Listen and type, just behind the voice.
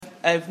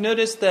I've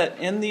noticed that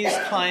in these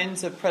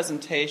kinds of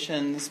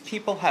presentations,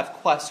 people have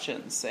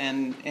questions,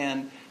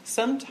 and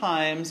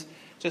sometimes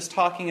just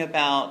talking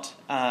about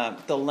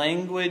the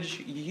language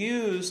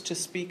used to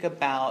speak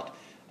about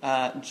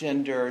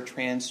gender,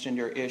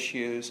 transgender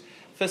issues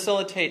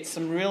facilitates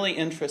some really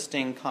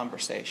interesting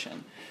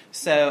conversation.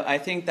 So I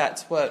think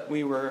that's what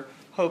we were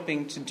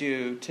hoping to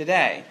do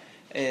today,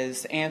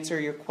 is answer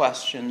your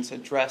questions,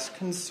 address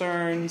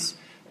concerns,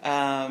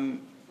 and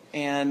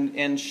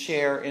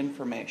share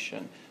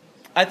information.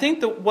 I think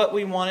that what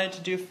we wanted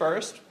to do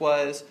first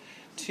was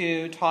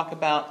to talk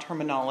about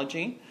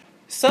terminology.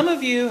 Some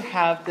of you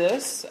have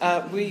this.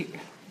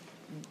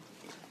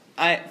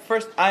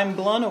 I'm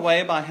blown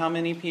away by how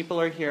many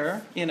people are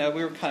here. We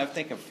were kind of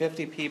thinking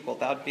 50 people,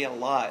 that would be a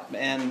lot.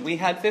 And we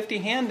had 50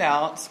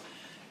 handouts,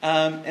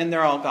 and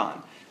they're all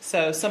gone.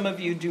 So some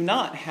of you do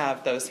not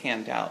have those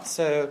handouts.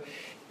 So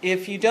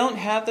if you don't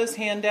have those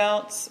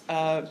handouts,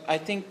 I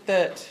think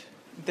that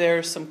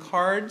there's some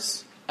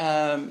cards.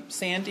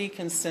 Sandy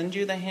can send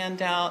you the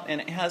handout,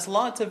 and it has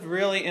lots of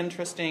really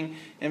interesting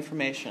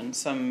information,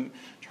 some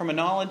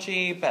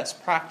terminology,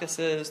 best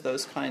practices,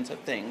 those kinds of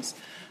things.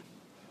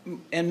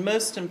 And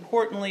most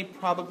importantly,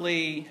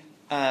 probably,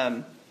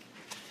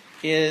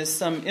 is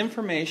some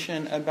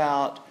information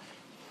about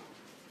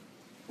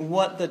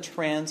what the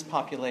trans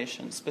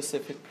population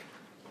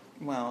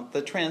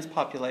the trans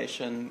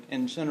population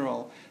in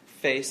general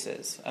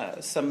faces,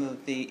 some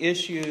of the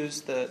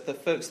issues the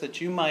folks that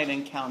you might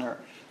encounter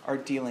are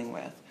dealing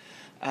with.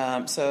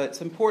 So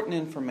it's important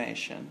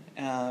information,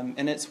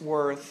 and it's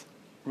worth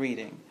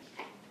reading.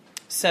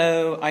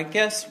 So I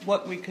guess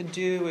what we could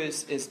do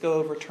is go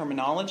over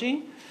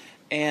terminology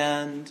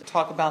and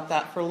talk about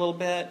that for a little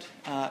bit,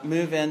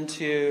 move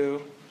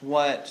into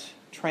what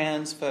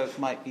trans folk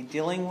might be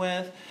dealing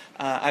with.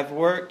 I've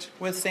worked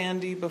with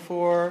Sandy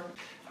before,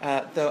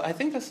 though I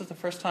think this is the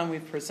first time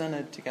we've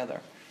presented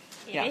together.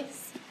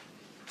 Yes. Yeah.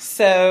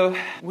 So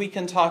we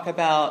can talk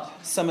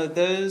about some of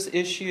those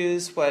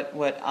issues,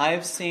 what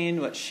I've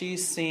seen, what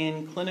she's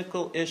seen,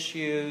 clinical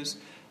issues,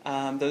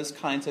 those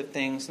kinds of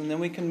things. And then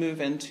we can move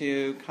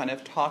into kind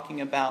of talking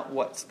about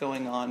what's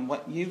going on,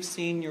 what you've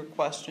seen, your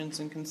questions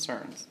and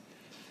concerns.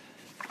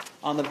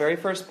 On the very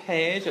first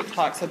page, it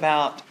talks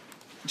about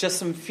just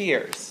some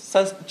fears.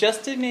 So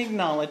just an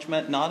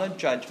acknowledgement, not a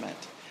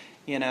judgment,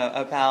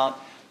 about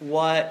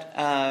what,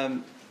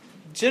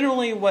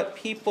 generally what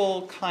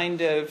people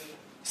kind of,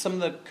 some of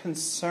the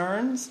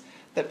concerns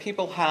that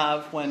people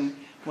have when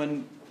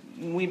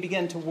we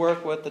begin to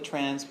work with the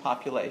trans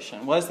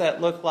population. What does that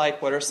look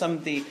like? What are some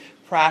of the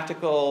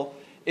practical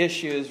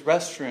issues,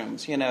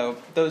 restrooms,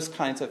 those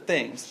kinds of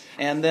things.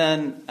 And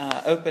then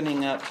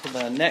opening up to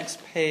the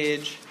next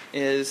page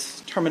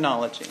is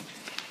terminology.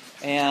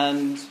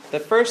 And the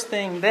first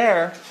thing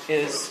there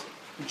is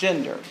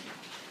gender.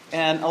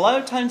 And a lot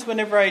of times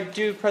whenever I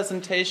do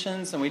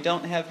presentations and we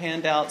don't have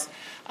handouts,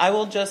 I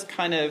will just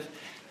kind of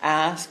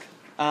ask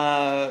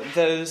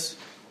those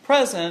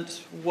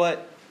present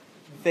what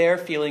their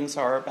feelings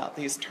are about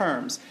these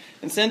terms.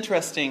 It's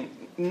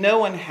interesting, no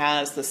one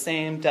has the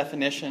same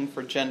definition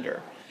for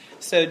gender.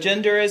 So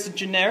gender is a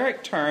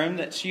generic term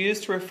that's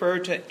used to refer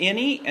to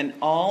any and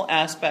all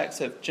aspects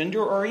of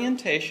gender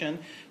orientation,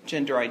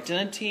 gender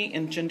identity,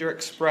 and gender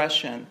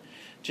expression.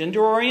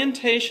 Gender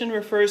orientation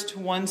refers to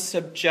one's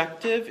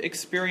subjective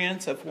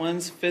experience of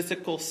one's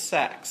physical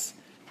sex.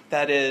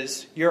 That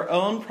is, your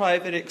own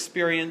private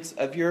experience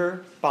of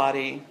your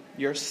body,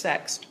 your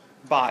sexed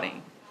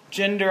body.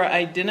 Gender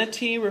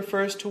identity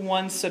refers to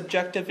one's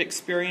subjective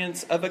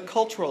experience of a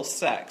cultural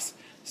sex.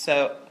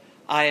 So,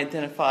 I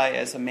identify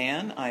as a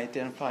man, I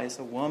identify as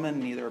a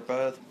woman, neither or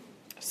both.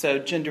 So,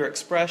 gender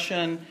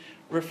expression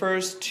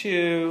refers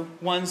to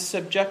one's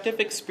subjective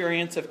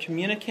experience of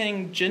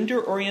communicating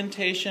gender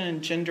orientation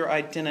and gender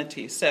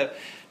identity. So,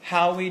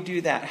 how we do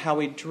that, how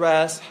we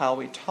dress, how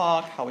we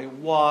talk, how we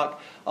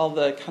walk, all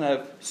the kind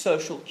of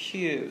social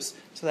cues.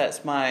 So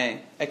that's my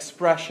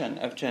expression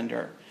of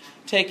gender.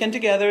 Taken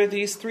together,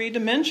 these three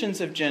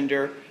dimensions of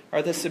gender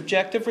are the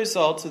subjective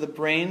results of the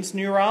brain's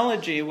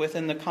neurology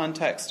within the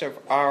context of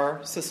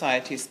our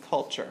society's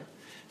culture.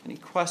 Any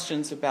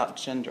questions about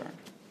gender?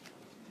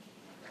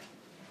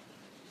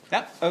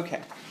 Yeah,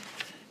 okay.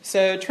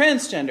 So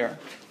transgender,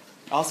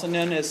 also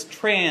known as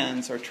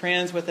trans or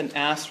trans with an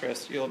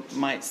asterisk, you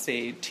might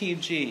see,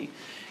 TG.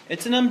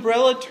 It's an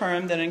umbrella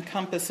term that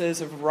encompasses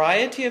a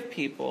variety of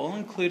people,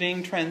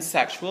 including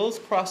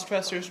transsexuals,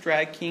 cross-dressers,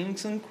 drag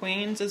kings and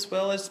queens, as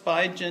well as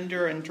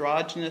bi-gender,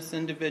 androgynous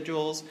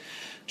individuals.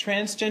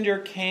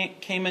 Transgender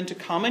came into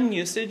common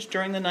usage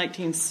during the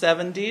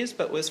 1970s,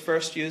 but was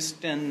first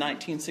used in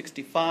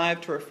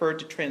 1965 to refer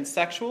to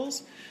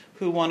transsexuals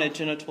who wanted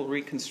genital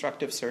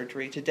reconstructive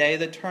surgery. Today,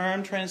 the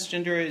term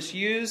transgender is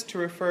used to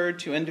refer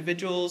to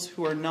individuals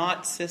who are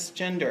not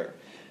cisgender.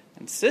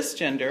 And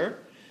cisgender,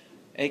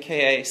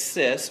 aka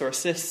cis or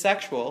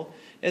cissexual,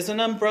 is an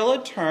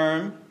umbrella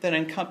term that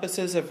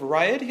encompasses a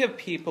variety of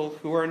people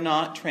who are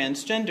not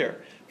transgender.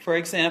 For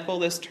example,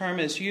 this term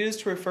is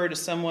used to refer to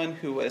someone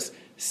who was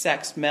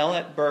sexed male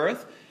at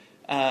birth,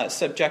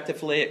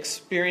 subjectively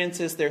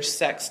experiences their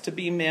sex to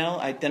be male,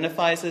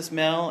 identifies as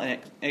male, and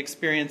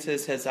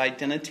experiences his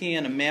identity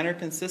in a manner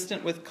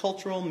consistent with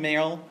cultural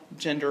male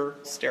gender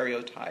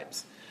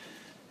stereotypes.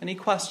 Any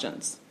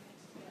questions?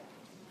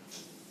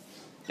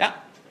 Yeah?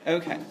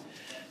 Okay.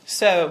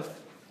 So,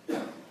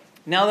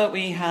 now that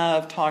we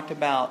have talked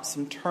about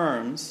some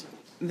terms,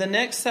 the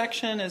next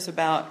section is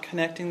about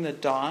connecting the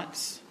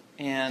dots,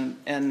 and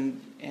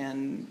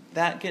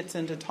that gets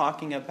into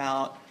talking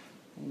about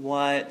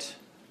what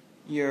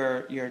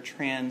your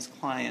trans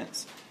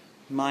clients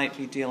might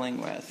be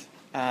dealing with.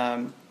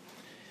 And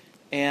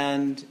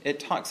it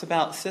talks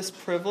about cis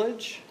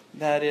privilege.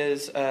 That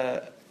is,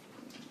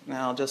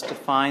 I'll just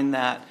define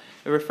that.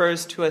 It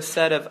refers to a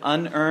set of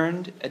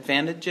unearned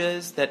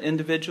advantages that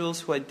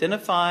individuals who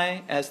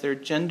identify as the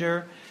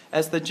gender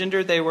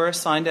they were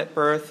assigned at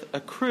birth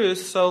accrue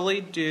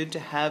solely due to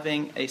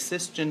having a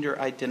cisgender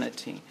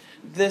identity.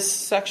 This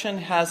section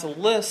has a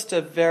list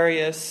of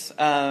various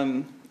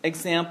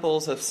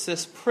examples of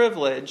cis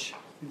privilege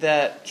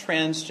that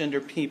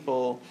transgender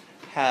people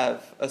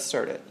have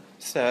asserted.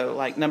 So,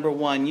 like number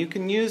 1, you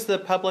can use the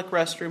public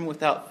restroom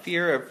without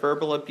fear of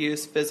verbal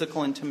abuse,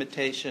 physical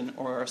intimidation,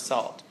 or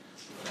assault.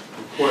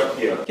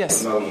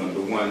 Yes. Another one.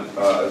 The one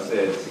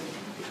says,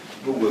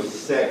 who was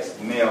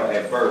sexed male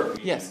at birth.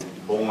 Yes.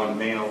 Born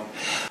male.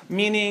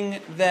 Meaning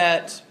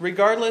that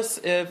regardless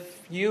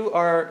if you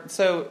are,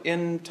 so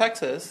in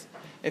Texas,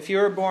 if you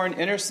were born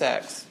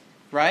intersex,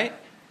 right?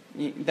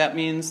 That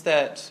means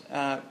that,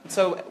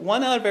 so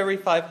 1 out of every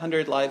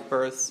 500 live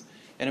births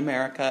in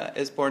America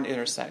is born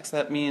intersex.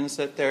 That means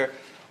that their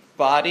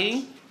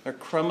body, their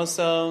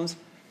chromosomes,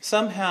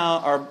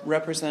 somehow are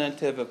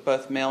representative of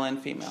both male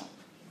and female.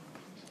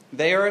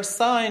 They are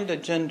assigned a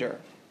gender.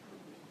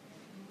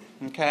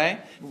 Okay?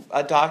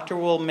 A doctor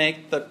will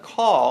make the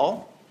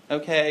call,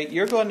 okay,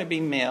 you're going to be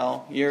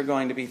male, you're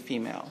going to be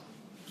female.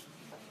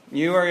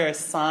 You are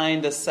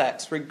assigned a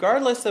sex,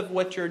 regardless of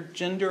what your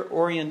gender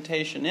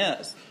orientation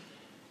is.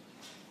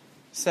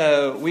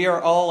 So we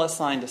are all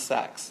assigned a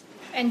sex.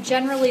 And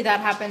generally that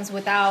happens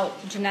without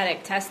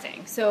genetic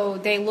testing. So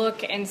they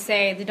look and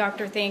say, the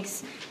doctor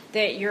thinks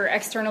that your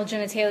external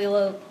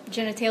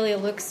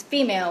genitalia looks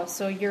female,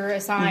 so you're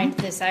assigned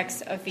the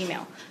sex of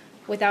female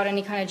without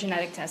any kind of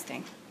genetic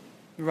testing.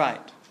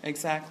 Right,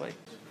 exactly.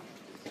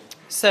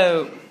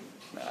 So,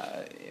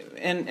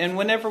 and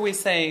whenever we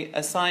say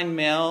assign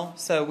male,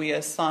 so we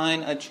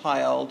assign a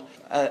child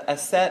a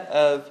set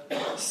of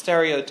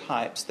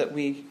stereotypes that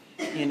we,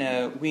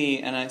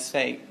 and I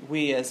say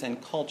we as in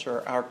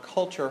culture, our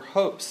culture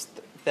hopes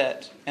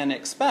that and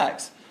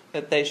expects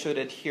that they should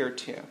adhere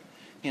to.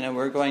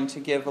 We're going to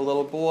give a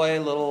little boy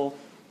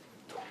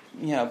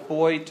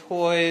boy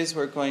toys.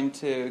 We're going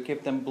to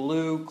give them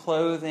blue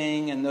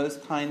clothing and those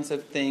kinds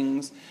of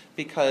things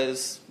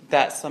because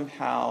that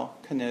somehow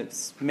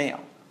connotes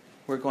male.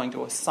 We're going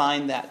to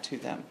assign that to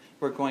them.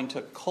 We're going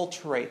to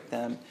acculturate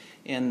them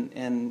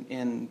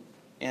in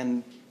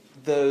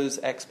those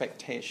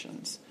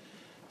expectations.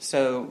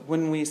 So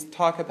when we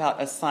talk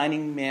about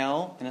assigning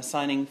male and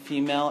assigning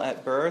female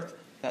at birth,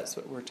 that's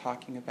what we're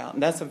talking about.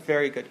 And that's a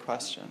very good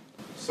question.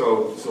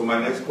 So my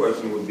next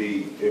question would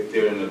be, if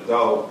they're an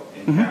adult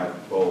and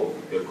have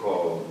both, they're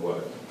called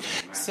what?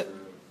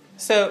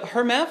 So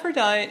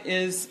hermaphrodite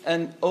is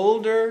an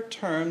older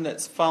term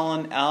that's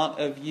fallen out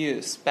of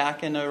use.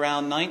 Back in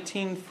around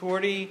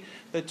 1940,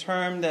 the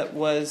term that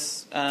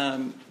was,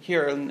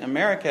 here in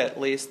America at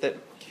least, that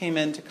came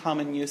into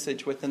common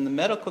usage within the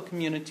medical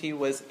community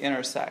was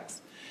intersex.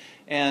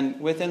 And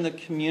within the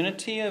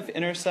community of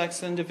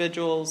intersex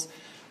individuals,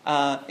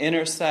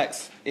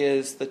 intersex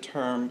is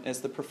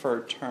the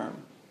preferred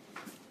term.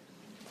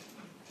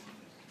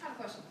 I have a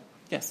question.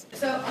 Yes.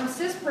 So on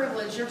cis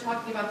privilege, you're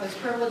talking about those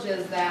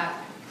privileges that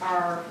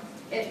are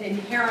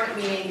inherent,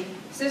 meaning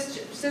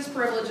cis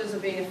privileges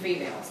of being a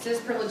female,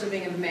 cis privilege of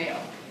being a male.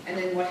 And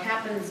then what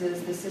happens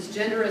is the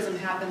cisgenderism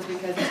happens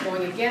because it's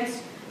going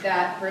against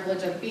that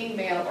privilege of being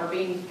male or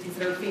being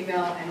considered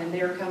female, and then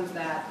there comes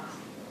that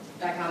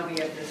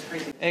dichotomy of this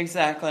crazy.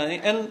 Exactly.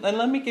 And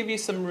let me give you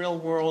some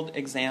real-world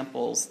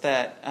examples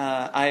that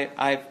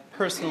I've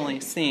personally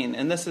seen,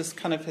 and this is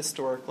kind of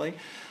historically.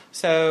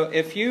 So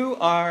if you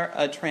are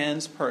a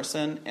trans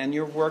person and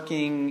you're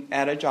working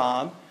at a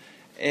job,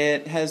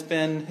 it has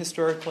been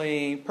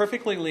historically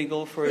perfectly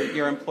legal for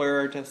your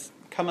employer to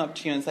come up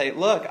to you and say,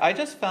 look, I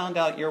just found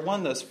out you're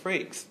one of those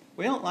freaks.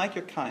 We don't like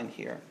your kind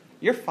here.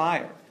 You're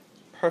fired.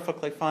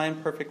 Perfectly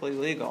fine, perfectly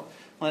legal.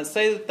 Let's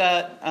say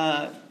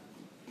that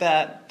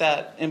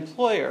that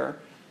employer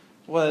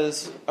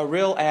was a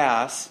real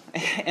ass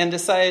and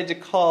decided to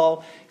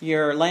call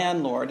your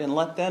landlord and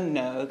let them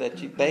know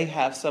that they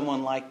have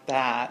someone like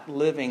that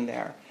living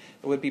there.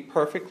 It would be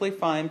perfectly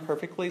fine,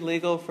 perfectly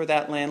legal for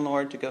that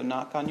landlord to go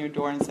knock on your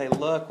door and say,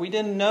 look, we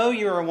didn't know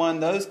you were one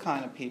of those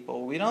kind of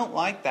people. We don't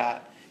like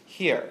that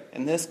here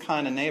in this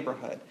kind of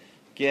neighborhood.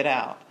 Get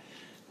out.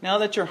 Now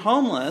that you're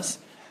homeless,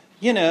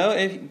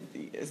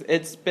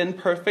 it's been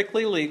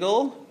perfectly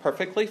legal,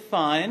 perfectly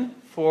fine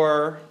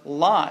for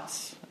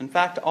lots, in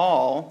fact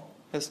all,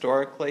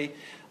 historically,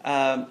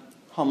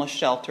 homeless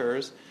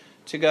shelters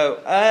to go,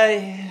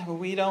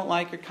 we don't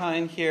like your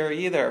kind here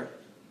either.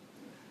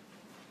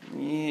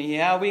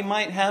 Yeah, we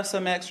might have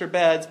some extra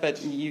beds,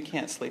 but you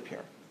can't sleep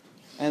here.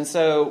 And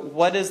so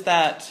what does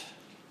that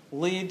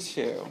lead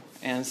to?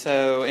 And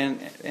so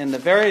in the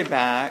very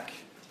back,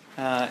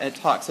 it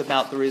talks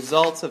about the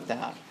results of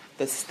that,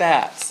 the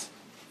stats.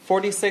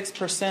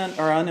 46%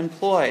 are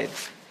unemployed.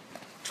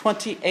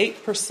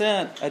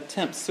 28%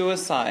 attempt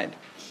suicide.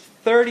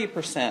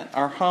 30%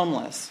 are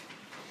homeless.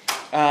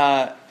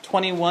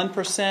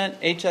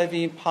 21%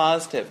 HIV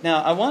positive.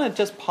 Now, I want to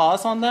just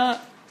pause on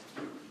that.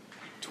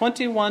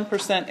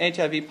 21%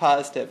 HIV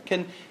positive.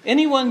 Can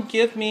anyone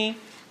give me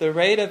the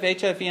rate of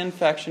HIV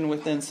infection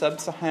within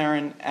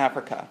sub-Saharan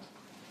Africa?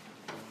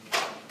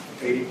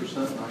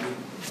 80%,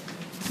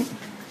 90%?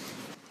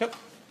 Yep.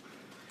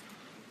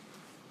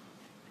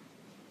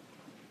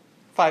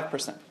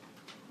 5%.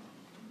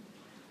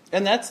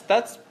 And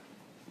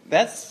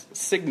that's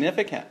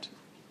significant.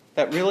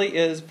 That really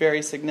is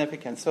very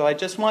significant. So I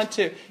just want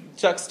to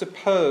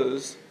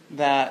juxtapose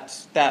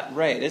that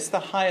rate. It's the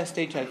highest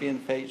HIV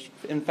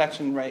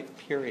infection rate,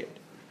 period.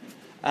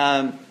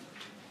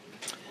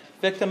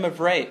 Victim of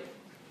rape,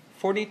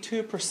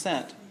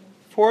 42%.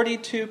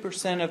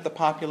 42% of the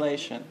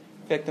population,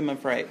 victim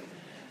of rape.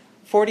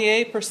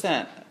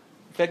 48%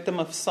 victim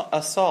of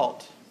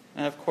assault.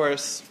 And of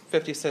course,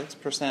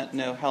 56%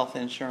 no health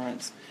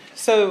insurance.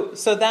 So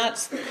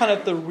that's kind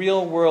of the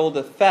real world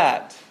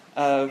effect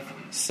of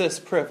cis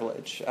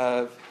privilege,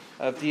 of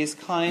these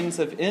kinds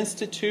of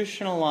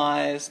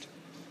institutionalized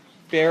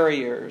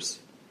barriers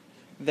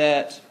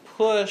that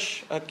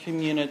push a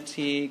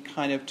community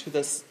kind of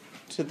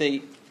to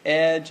the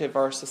edge of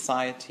our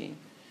society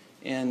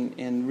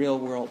in real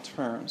world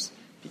terms.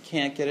 You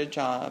can't get a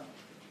job,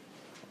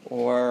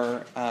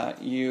 or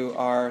you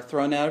are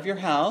thrown out of your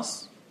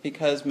house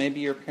because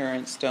maybe your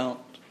parents don't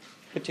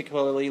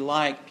particularly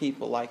like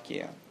people like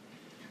you.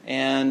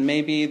 And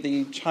maybe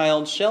the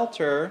child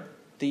shelter,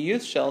 the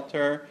youth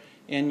shelter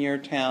in your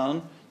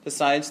town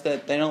decides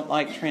that they don't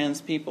like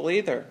trans people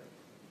either.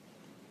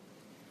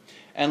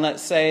 And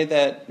let's say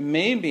that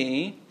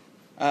maybe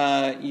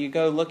you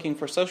go looking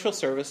for social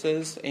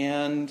services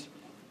and,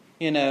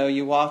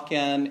 you walk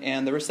in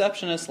and the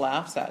receptionist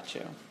laughs at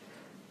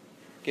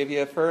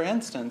you. For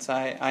instance,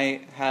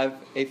 I have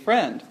a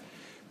friend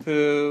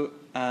who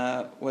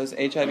was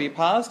HIV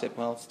positive,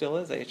 still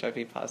is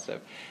HIV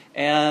positive.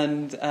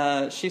 And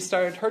she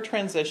started her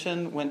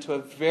transition, went to a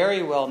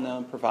very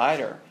well-known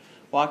provider,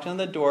 walked in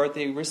the door,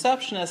 the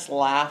receptionist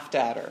laughed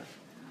at her.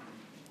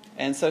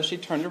 And so she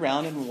turned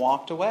around and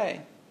walked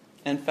away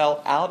and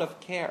fell out of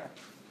care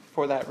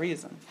for that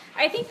reason.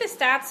 I think the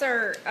stats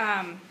are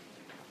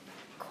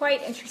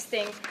quite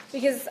interesting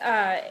because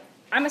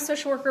I'm a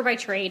social worker by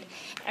trade,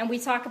 and we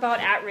talk about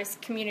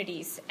at-risk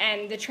communities.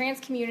 And the trans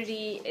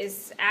community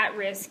is at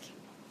risk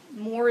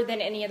more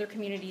than any other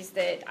communities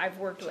that I've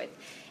worked with.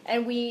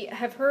 And we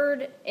have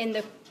heard in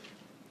the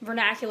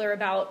vernacular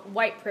about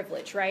white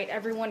privilege, right?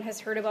 Everyone has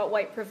heard about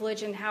white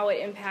privilege and how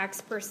it impacts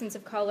persons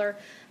of color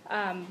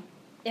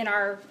in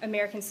our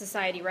American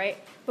society, right?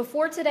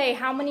 Before today,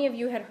 how many of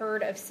you had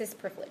heard of cis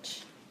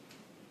privilege?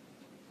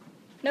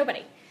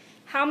 Nobody.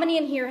 How many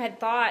in here had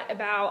thought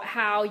about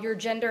how your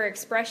gender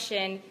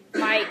expression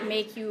might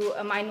make you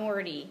a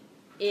minority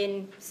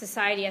in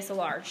society as a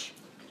large?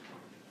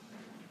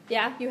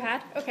 Yeah, you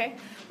had? Okay.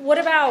 What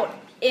about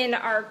in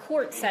our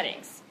court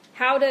settings?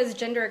 How does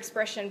gender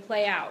expression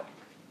play out?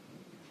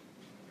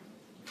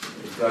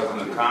 It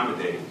doesn't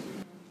accommodate.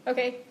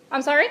 Okay.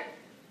 I'm sorry?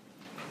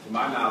 To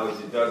my knowledge,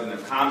 it doesn't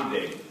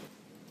accommodate.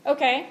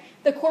 Okay.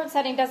 The court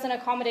setting doesn't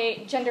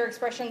accommodate gender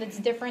expression that's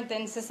different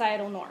than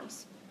societal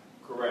norms.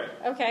 Correct.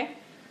 Okay.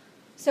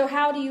 So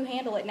how do you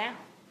handle it now?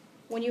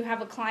 When you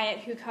have a client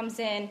who comes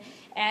in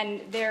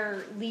and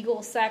their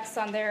legal sex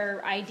on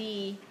their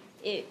ID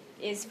it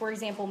is, for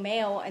example,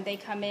 male, and they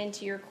come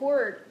into your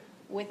court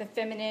with a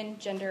feminine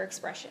gender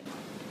expression?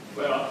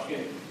 Well,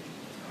 in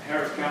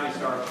Harris County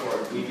Circuit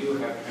Court, we do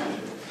have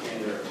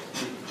transgender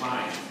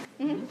clients.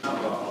 Mm-hmm.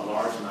 Not a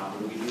large amount,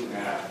 but we do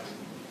have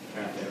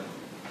transgender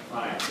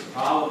clients. The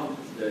problem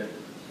that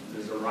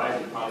is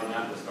arising, probably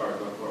not in the Circuit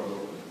Court,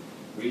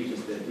 but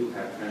regions that do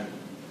have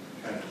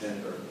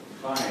transgender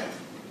clients,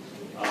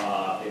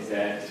 is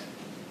that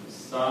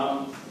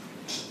some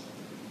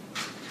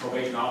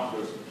probation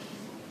officers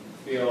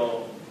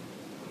feel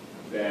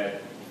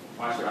that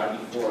why should I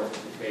be forced to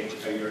take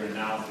a urine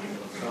analysis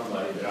of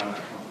somebody that I'm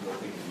not comfortable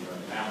taking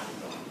urine analysis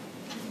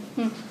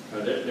on?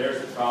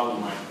 There's a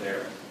problem right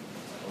there,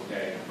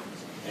 okay?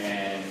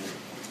 And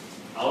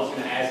I was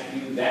going to ask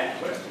you that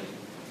question.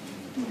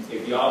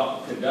 If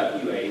y'all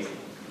conduct UAs,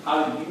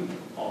 how do you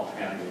all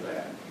handle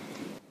that?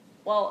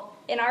 Well,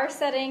 in our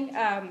setting,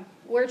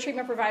 we're a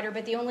treatment provider,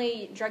 but the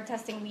only drug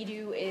testing we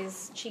do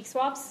is cheek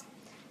swabs.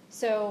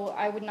 So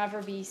I would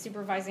never be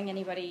supervising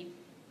anybody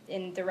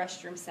in the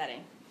restroom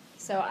setting.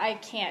 So I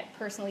can't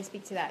personally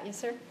speak to that. Yes,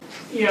 sir?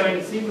 Yeah, I mean,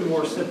 it's even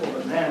more simple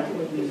than that.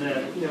 In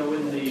that,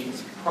 in the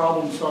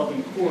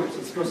problem-solving courts,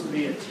 it's supposed to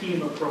be a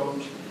team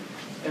approach.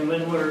 And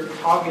when we're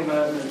talking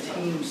about it in a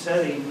team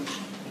setting,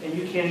 and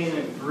you can't even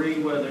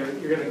agree whether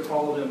you're going to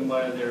call them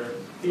by their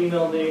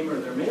female name or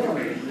their male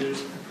name,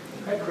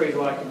 that creates a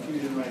lot of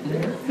confusion right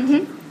there.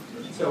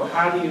 Mm-hmm. So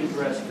how do you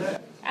address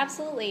that?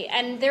 Absolutely.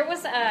 And there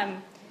was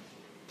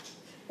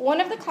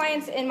one of the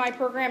clients in my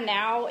program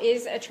now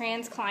is a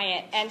trans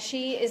client, and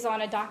she is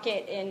on a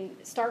docket in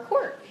Star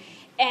Court.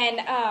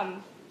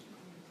 And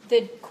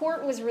the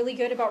court was really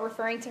good about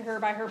referring to her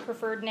by her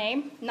preferred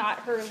name, not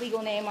her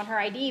legal name on her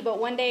ID. But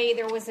one day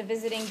there was a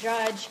visiting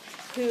judge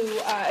who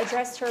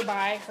addressed her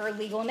by her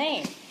legal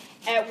name,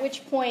 at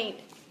which point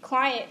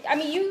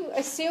you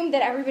assume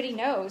that everybody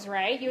knows,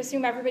 right? You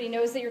assume everybody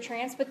knows that you're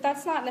trans, but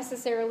that's not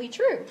necessarily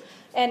true.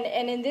 And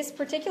in this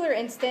particular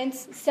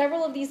instance,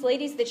 several of these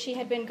ladies that she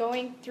had been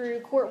going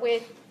through court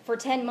with for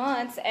 10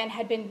 months and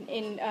had been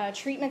in a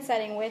treatment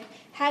setting with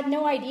had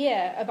no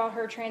idea about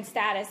her trans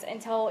status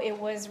until it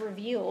was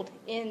revealed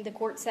in the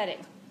court setting.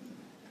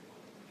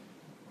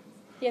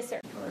 Yes,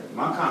 sir. All right.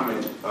 My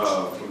comment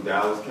from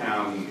Dallas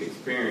County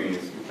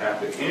experience,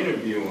 after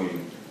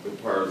interviewing the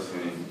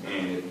person,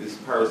 and if this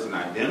person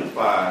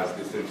identifies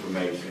this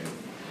information,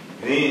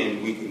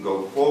 then we can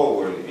go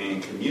forward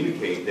and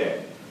communicate that.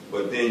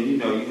 But then, you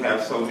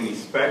have so many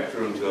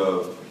spectrums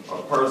of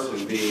a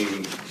person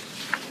being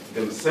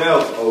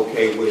themselves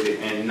okay with it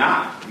and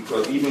not.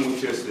 Because even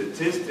with your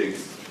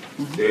statistics,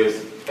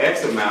 there's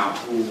X amount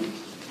who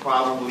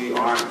probably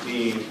aren't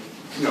being,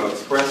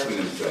 expressing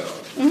themselves.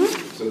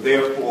 Mm-hmm. So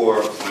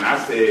therefore, when I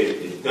said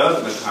it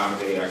doesn't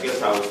accommodate, I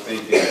guess I was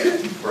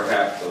thinking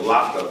perhaps the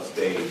lockup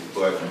stage,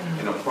 but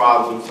in a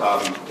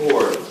problem-solving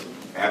court,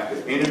 after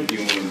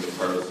interviewing the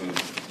person,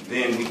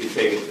 then we could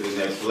take it to the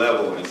next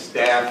level and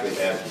staff it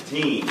as a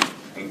team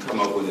and come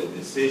up with a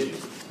decision.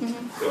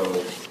 Mm-hmm.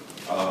 So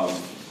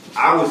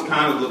I was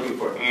kind of looking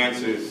for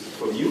answers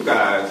from you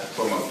guys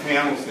from a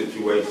panel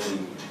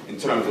situation in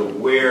terms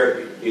of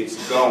where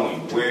it's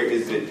going. Where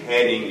is it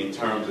heading in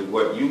terms of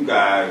what you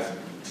guys,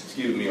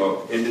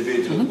 or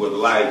individuals would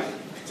like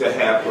to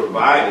have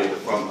provided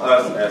from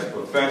us as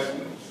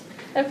professionals?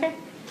 Okay.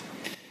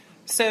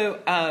 So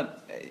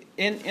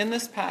in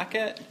this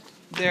packet,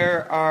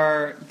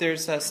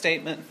 there's a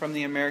statement from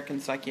the American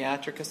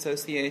Psychiatric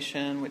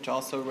Association, which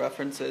also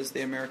references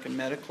the American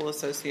Medical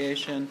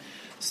Association,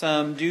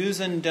 some do's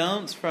and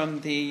don'ts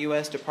from the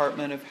U.S.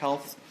 Department of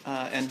Health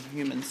and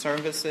Human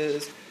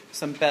Services,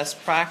 some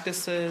best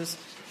practices,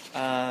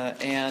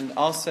 and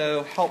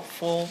also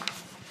helpful.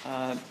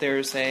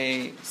 There's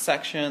a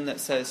section that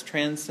says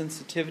trans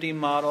sensitivity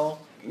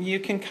model. You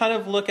can kind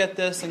of look at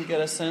this and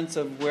get a sense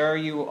of where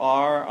you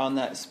are on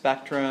that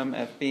spectrum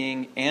of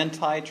being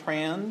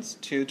anti-trans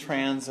to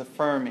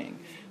trans-affirming,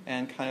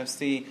 and kind of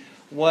see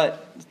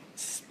what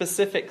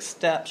specific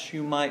steps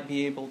you might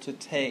be able to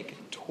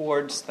take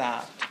towards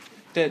that.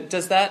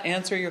 Does that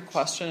answer your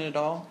question at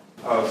all?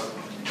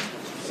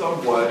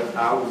 Somewhat.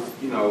 I was,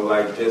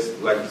 just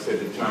like you said,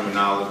 the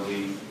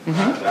terminology,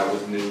 that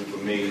was new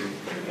for me.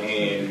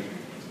 And,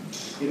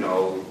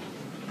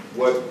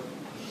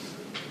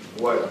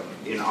 what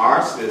in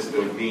our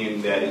system,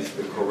 being that it's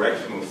the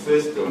correctional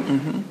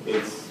system,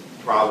 it's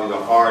probably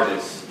the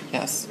hardest,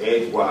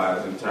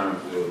 edge-wise, in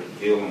terms of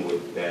dealing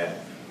with that.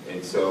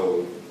 And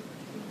so,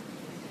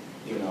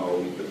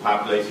 the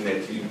population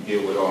that you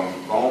deal with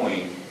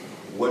ongoing,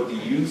 what do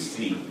you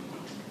see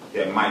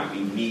that might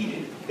be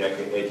needed that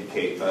could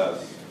educate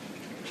us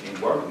in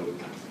working with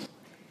them?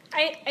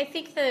 I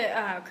think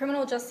the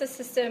criminal justice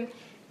system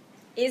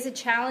is a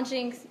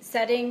challenging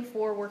setting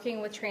for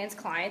working with trans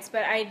clients,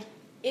 but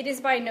it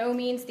is by no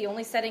means the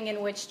only setting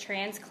in which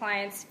trans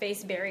clients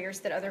face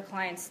barriers that other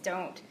clients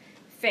don't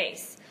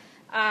face.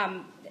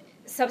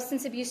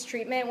 Substance abuse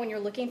treatment, when you're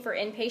looking for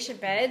inpatient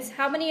beds,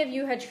 how many of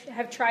you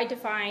have tried to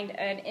find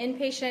an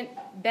inpatient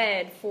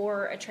bed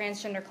for a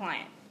transgender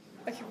client?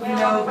 Okay,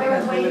 no,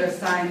 because we would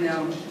assign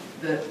them,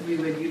 we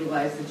would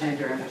utilize the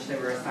gender in which they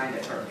were assigned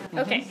at birth.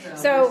 Okay,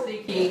 so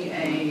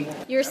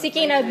you're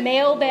seeking a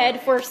male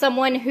bed for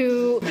someone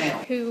who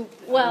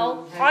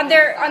on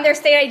their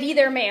state ID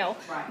they're male,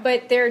 right,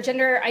 but their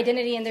gender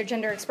identity and their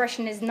gender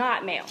expression is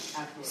not male.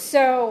 Absolutely.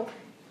 So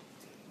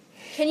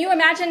can you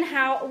imagine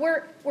how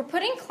we're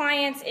putting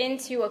clients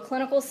into a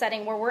clinical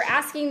setting where we're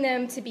asking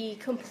them to be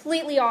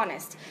completely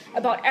honest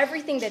about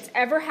everything that's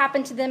ever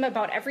happened to them,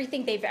 about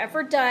everything they've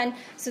ever done,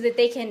 so that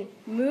they can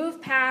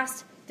move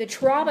past the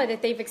trauma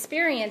that they've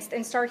experienced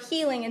and start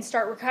healing and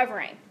start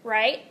recovering,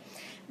 right?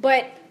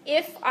 But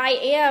if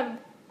I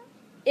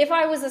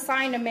was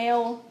assigned a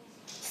male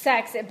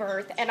sex at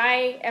birth and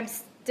I am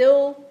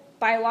still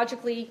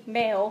biologically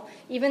male,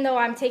 even though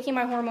I'm taking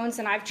my hormones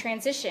and I've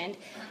transitioned,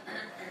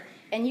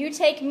 and you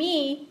take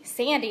me,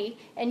 Sandy,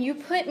 and you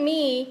put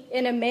me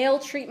in a male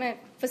treatment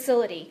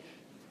facility,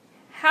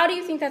 how do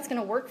you think that's going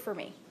to work for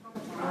me?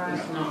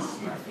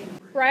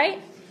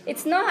 Right?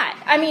 It's not.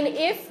 I mean,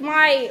 if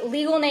my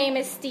legal name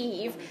is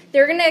Steve,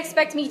 they're going to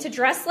expect me to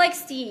dress like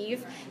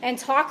Steve and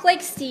talk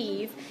like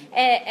Steve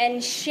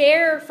and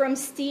share from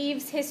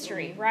Steve's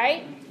history,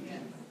 right?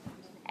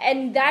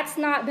 And that's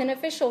not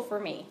beneficial for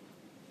me.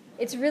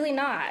 It's really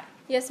not.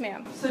 Yes,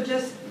 ma'am. So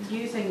just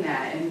using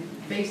that and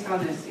based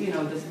on this,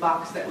 this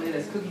box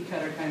this cookie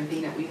cutter kind of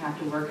thing that we have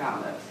to work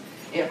out of,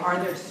 are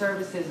there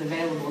services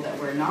available that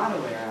we're not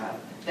aware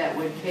of that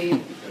would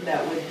be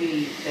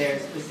there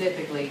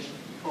specifically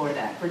for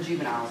that, for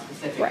juveniles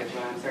specific Right. is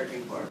what I'm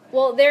searching for?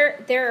 Well,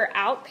 there are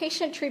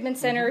outpatient treatment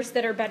centers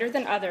that are better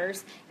than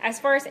others. As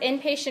far as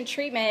inpatient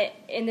treatment,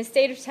 in the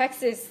state of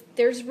Texas,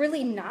 there's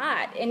really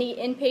not any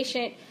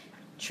inpatient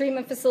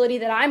treatment facility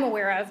that I'm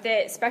aware of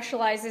that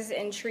specializes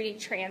in treating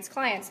trans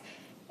clients.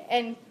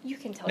 And you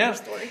can tell your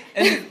story.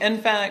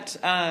 In fact,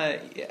 I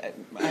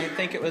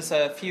think it was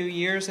a few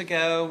years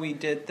ago, we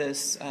did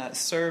this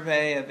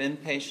survey of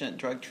inpatient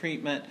drug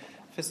treatment.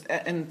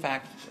 In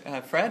fact,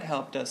 Fred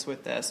helped us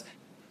with this.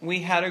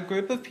 We had a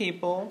group of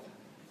people.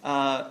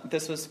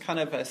 This was kind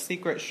of a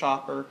secret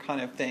shopper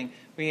kind of thing.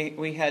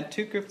 We had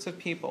two groups of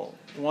people.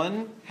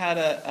 One had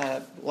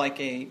a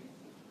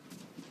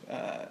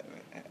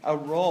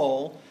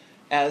role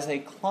as a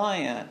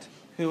client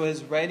who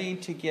was ready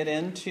to get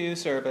into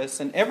service,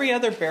 and every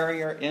other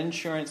barrier,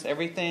 insurance,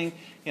 everything,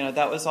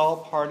 that was all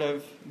part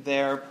of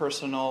their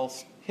personal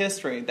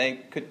history. They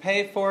could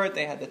pay for it.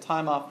 They had the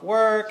time off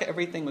work.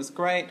 Everything was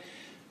great,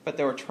 but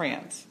they were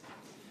trans.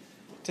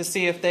 To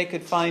see if they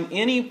could find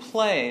any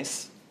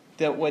place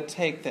that would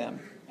take them.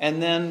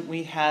 And then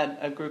we had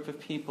a group of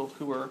people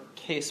who were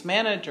case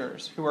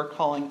managers who were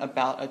calling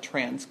about a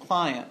trans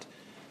client.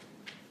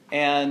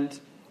 And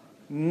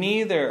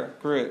neither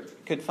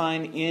group could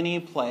find any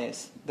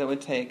place that would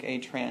take a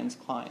trans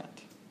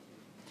client.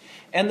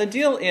 And the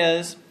deal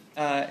is,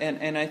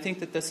 and I think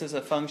that this is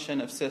a function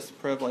of cis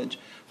privilege,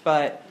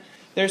 but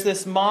there's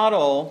this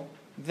model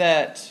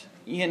that,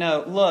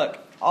 look,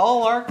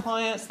 all our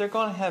clients, they're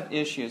going to have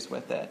issues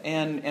with it.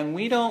 And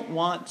we don't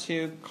want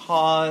to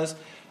cause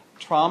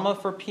trauma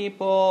for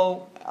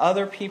people,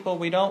 other people.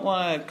 We don't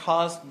want to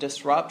cause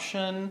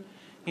disruption,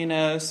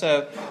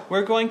 So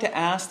we're going to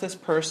ask this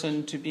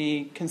person to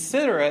be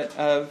considerate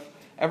of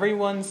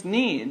everyone's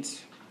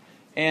needs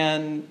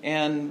and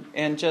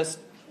just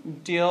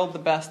deal the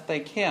best they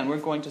can. We're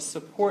going to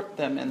support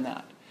them in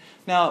that.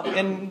 Now,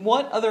 in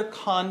what other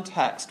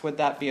context would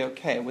that be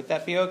okay? Would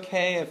that be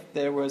okay if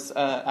there was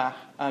a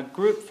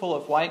group full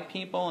of white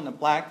people and a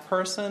black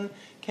person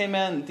came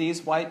in?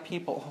 These white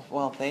people,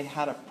 well, they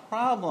had a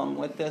problem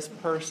with this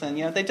person.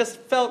 They just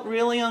felt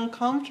really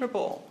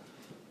uncomfortable.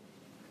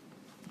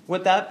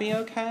 Would that be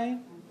okay?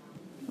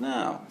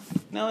 No,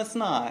 it's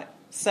not.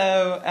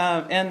 So,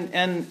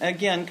 and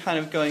again, kind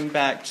of going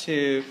back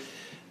to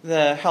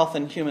the Health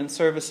and Human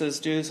Services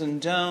do's and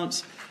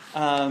don'ts.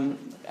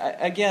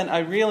 Again, I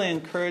really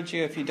encourage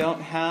you, if you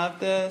don't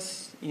have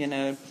this,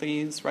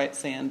 please write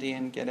Sandy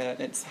and get it.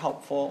 It's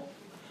helpful.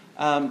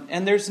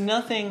 And there's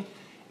nothing,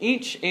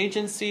 each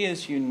agency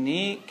is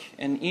unique,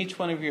 and each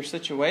one of your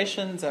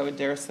situations, I would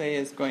dare say,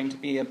 is going to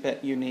be a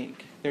bit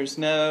unique. There's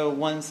no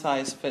one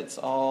size fits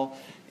all,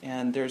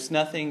 and there's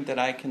nothing that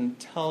I can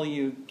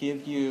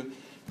give you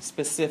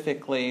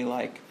specifically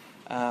like,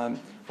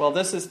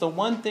 this is the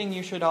one thing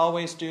you should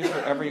always do for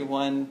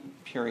everyone,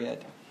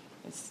 period.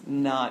 It's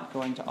not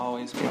going to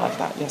always be like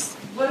that. Yes?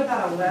 What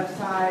about a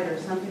website or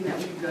something that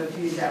we could go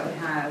to that would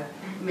have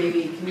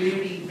maybe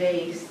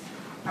community-based,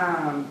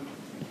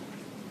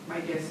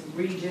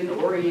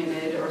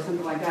 region-oriented or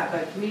something like that,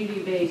 but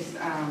community-based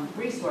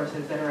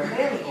resources that are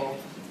available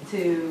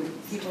to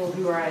people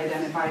who are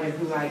identified or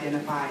who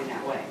identify in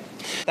that way?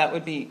 That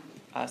would be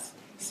us.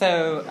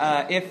 So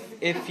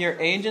if your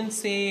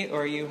agency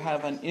or you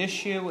have an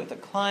issue with a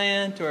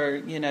client or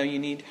you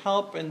need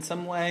help in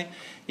some way,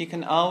 you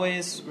can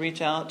always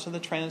reach out to the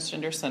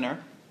Transgender Center.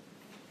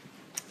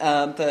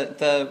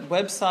 The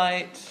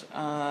website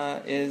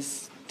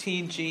is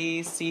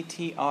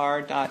tgctr.org.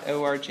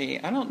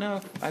 I don't know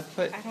if I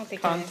put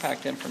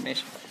contact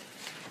information.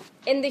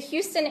 In the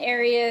Houston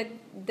area,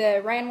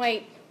 the Ryan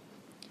White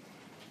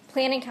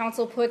Planning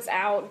Council puts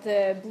out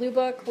the Blue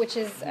Book, which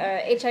is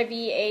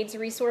HIV/AIDS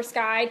resource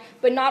guide,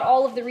 but not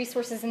all of the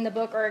resources in the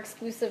book are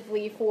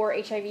exclusively for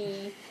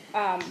HIV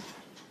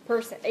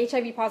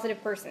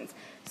positive persons.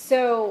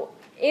 So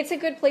it's a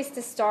good place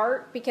to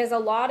start because a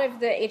lot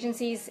of the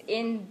agencies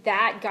in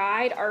that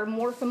guide are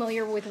more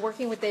familiar with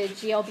working with the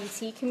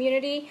GLBT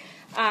community.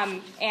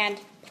 And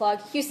plug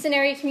Houston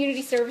Area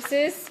Community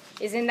Services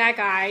is in that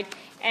guide,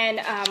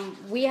 and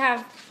we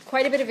have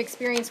quite a bit of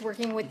experience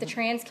working with the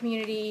trans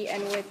community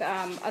and with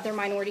other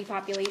minority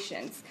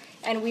populations.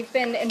 And we've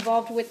been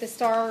involved with the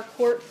STAR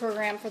Court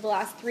program for the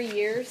last 3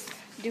 years,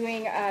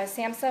 doing a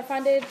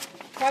SAMHSA-funded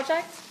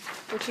project,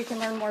 which you can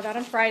learn more about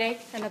on Friday,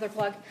 another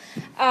plug.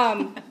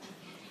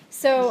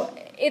 So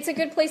it's a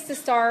good place to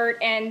start,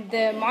 and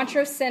the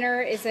Montrose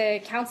Center is a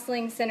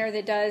counseling center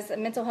that does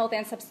mental health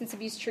and substance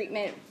abuse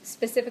treatment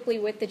specifically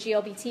with the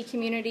GLBT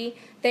community.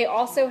 They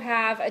also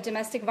have a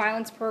domestic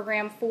violence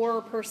program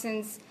for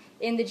persons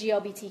in the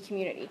GLBT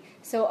community.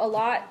 So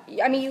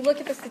you look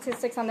at the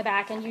statistics on the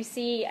back and you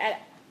see at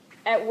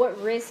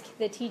what risk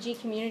the TG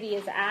community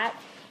is at,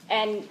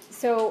 and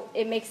so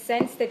it makes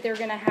sense that they're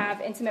going to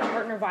have intimate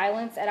partner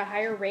violence at a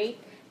higher rate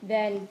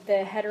than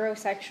the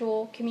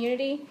heterosexual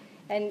community.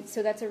 And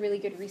so that's a really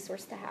good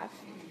resource to have.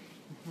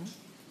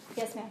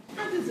 Yes, ma'am.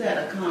 I just had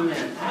a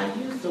comment. I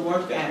used to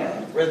work at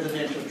a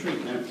residential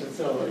treatment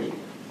facility,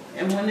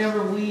 and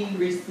whenever we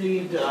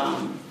received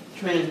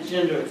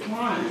transgender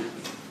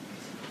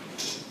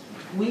clients,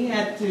 we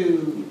had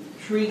to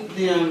treat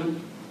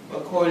them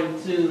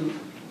according to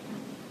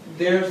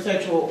their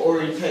sexual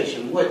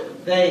orientation,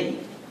 what they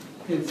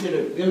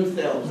considered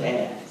themselves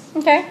as.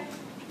 Okay.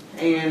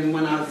 And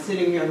when I was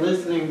sitting here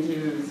listening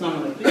to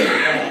some of the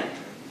feedback,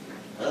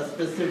 a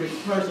specific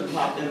person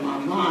popped in my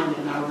mind,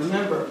 and I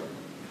remember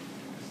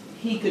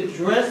he could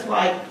dress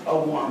like a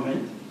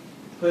woman,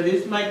 put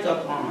his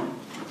makeup on,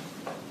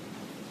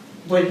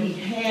 but he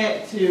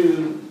had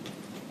to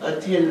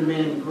attend the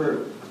men's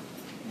group.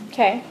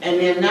 Okay. And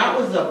then that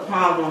was a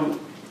problem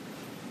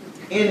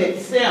in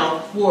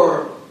itself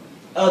for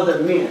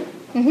other men.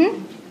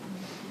 Mm-hmm.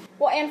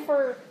 Well, and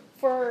for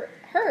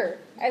her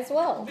as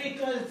well.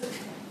 Because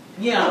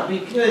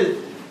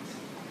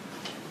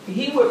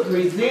he would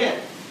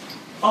resent,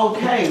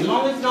 okay, as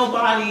long as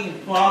nobody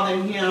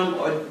bothered him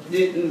or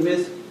didn't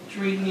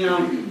mistreat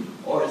him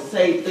or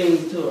say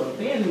things to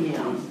offend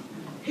him,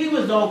 he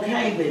was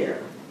okay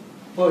there.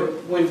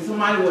 But when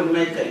somebody would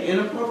make an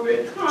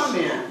inappropriate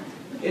comment,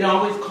 it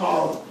always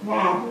caused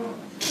problems.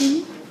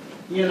 Mm-hmm.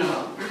 You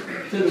know,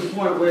 to the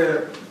point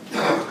where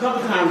a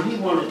couple times he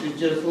wanted to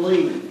just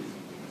leave,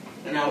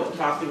 and I was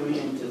talking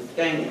him to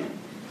staying.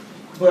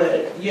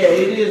 But yeah,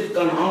 it is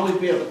going to always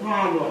be a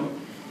problem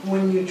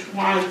when you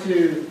try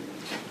to,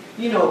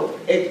 you know,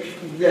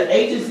 the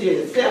agency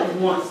itself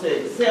wants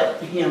to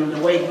accept him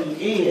the way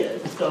he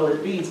is. So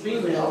if he's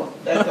female,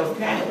 that's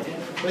okay.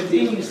 But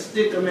then you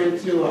stick them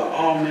into an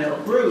all-male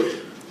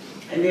group,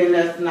 and then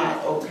that's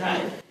not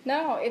okay.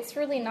 No, it's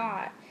really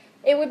not.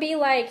 It would be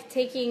like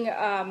taking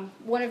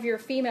one of your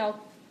female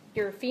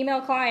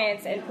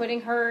clients and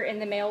putting her in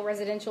the male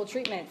residential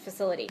treatment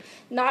facility.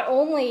 Not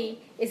only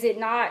is it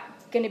not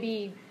going to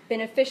be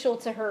beneficial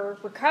to her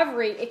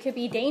recovery, it could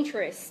be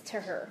dangerous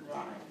to her,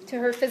 to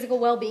her physical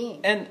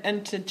well-being.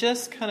 And to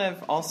just kind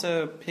of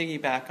also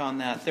piggyback on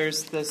that,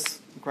 there's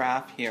this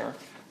graph here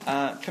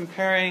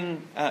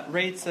comparing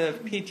rates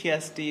of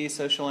PTSD,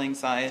 social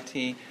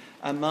anxiety,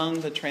 among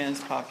the trans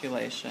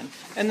population.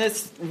 And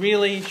this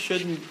really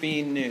shouldn't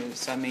be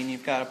news. I mean,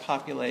 you've got a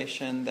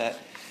population that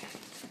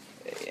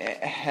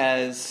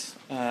has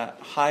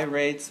high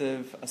rates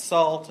of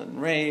assault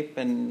and rape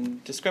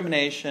and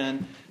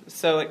discrimination.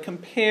 So it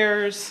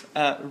compares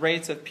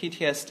rates of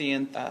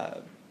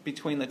PTSD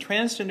between the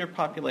transgender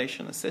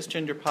population, the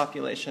cisgender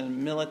population,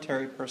 and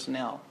military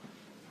personnel.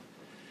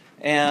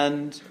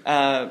 And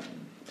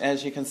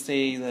as you can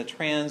see, the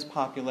trans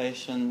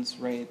population's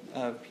rate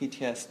of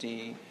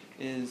PTSD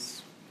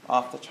is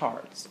off the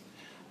charts.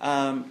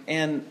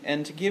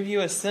 And to give you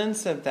a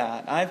sense of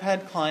that, I've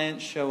had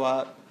clients show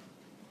up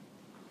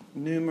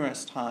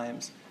numerous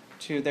times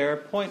to their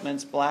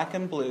appointments black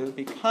and blue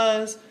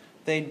because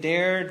they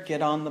dared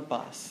get on the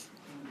bus.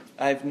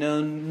 I've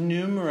known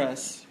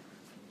numerous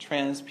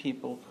trans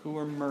people who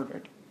were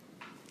murdered,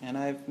 and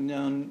I've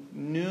known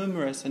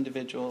numerous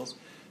individuals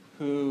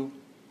who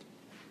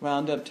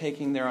wound up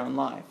taking their own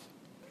life.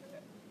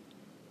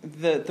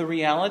 The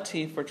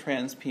reality for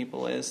trans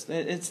people is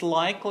that it's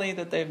likely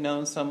that they've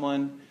known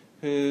someone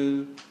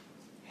who,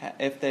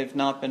 if they've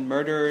not been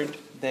murdered,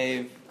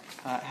 they've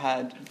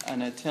had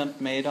an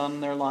attempt made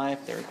on their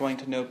life. They're going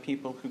to know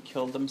people who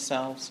killed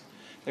themselves.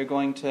 They're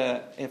going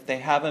to, if they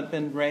haven't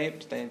been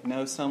raped, they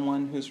know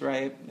someone who's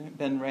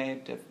been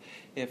raped.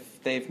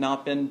 If they've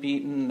not been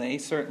beaten, they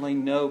certainly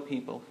know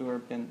people who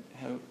have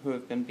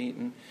been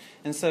beaten.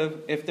 And so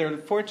if they're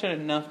fortunate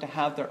enough to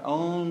have their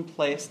own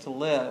place to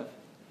live,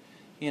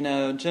 you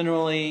know,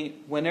 generally,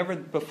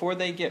 before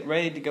they get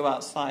ready to go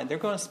outside, they're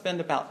going to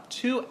spend about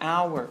 2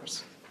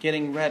 hours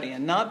getting ready.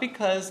 And not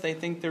because they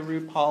think they're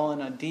RuPaul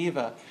and a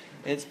diva.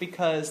 It's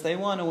because they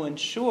want to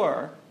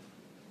ensure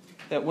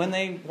that when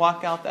they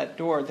walk out that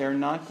door, they're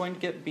not going to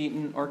get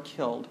beaten or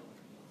killed.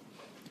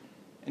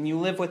 And you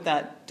live with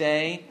that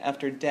day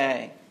after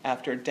day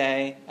after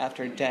day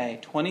after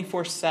day,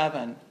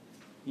 24/7,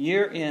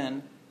 year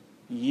in,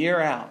 year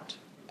out.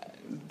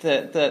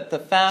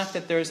 The fact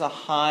that there's a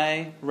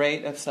high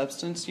rate of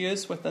substance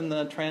use within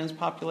the trans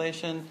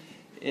population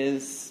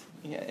is,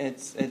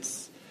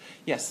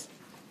 yes.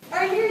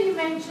 Earlier you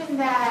mentioned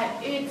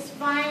that it's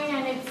fine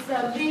and it's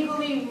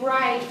legally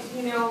right,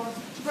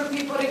 for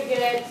people to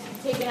get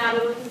taken out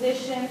of a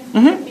position,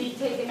 to be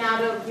taken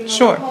out of,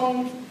 Sure. the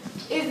home.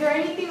 Is there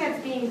anything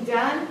that's being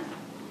done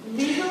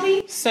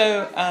legally?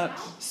 So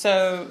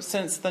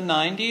since the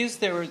 90s,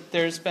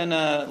 there's been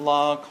a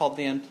law called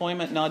the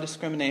Employment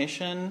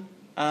Non-Discrimination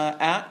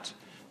Act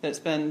that's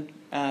been,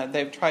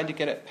 they've tried to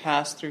get it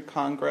passed through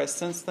Congress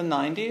since the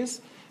 90s,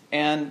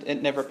 and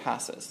it never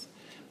passes.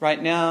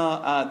 Right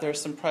now,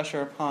 there's some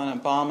pressure upon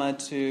Obama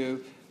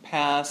to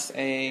pass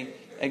a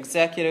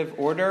executive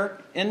order,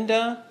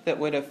 INDA, that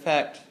would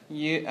affect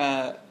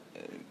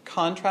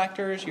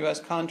contractors,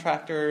 U.S.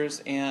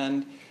 contractors,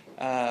 and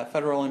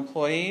federal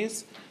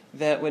employees,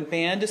 that would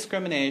ban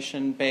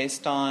discrimination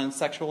based on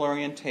sexual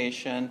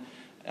orientation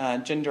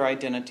gender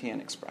identity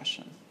and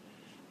expression,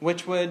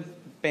 which would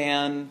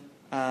ban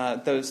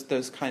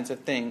those kinds of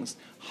things.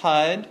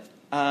 HUD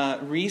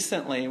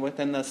recently,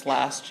 within this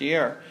last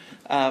year,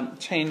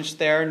 changed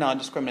their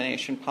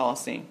non-discrimination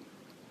policy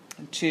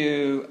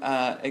to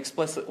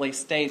explicitly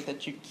state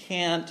that you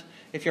can't,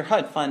 if you're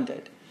HUD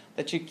funded,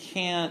 that you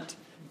can't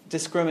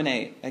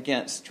discriminate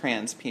against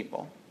trans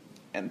people.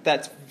 And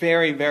that's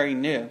very, very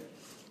new.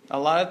 A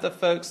lot of the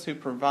folks who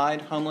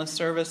provide homeless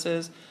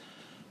services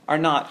are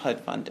not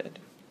HUD funded.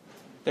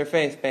 They're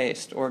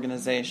faith-based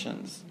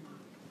organizations.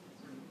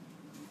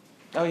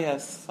 Oh,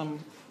 yes.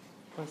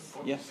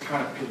 Yes.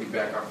 Kind of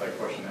piggyback off that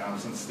question,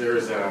 since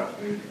there's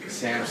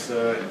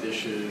SAMHSA and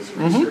dishes,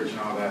 research and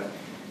all that,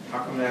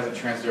 how come it hasn't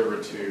transferred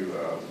over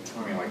to,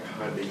 like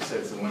HUD? They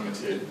said it's a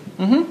limited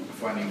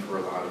funding for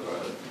a lot of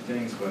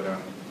things, but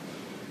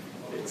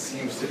it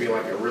seems to be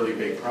like a really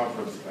big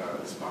problem for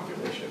this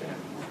population. And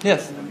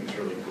yes. Nothing's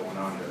really going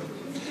on to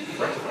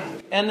rectify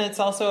it. And it's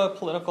also a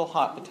political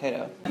hot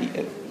potato.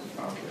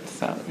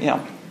 So,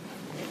 yeah.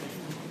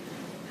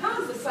 How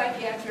has the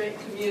psychiatric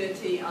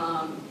community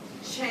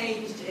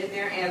changed in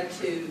their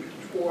attitude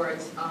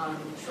towards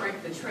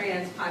the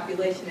trans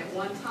population? At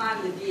one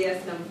time, the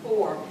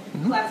DSM-4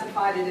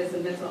 classified it as a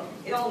mental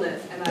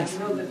illness, and I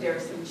know that there are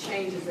some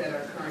changes that are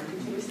occurring.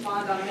 Could you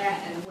respond on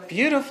that? And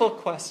Beautiful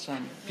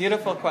question.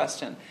 Beautiful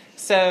question.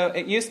 So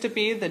it used to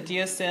be the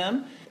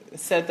DSM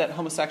said that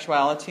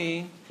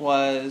homosexuality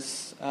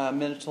was a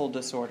mental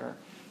disorder.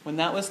 When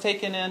that was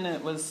taken in,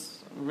 it was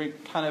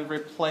kind of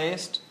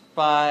replaced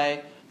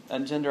by a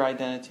gender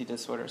identity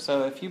disorder.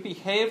 So if you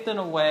behaved in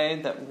a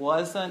way that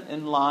wasn't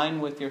in line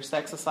with your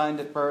sex assigned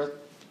at birth,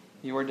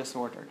 you were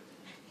disordered.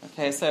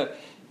 Okay, so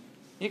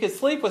you could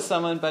sleep with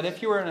someone, but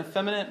if you were an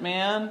effeminate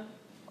man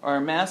or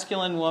a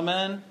masculine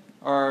woman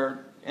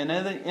or in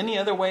any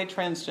other way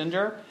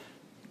transgender,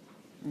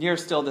 you're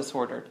still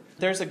disordered.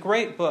 There's a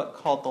great book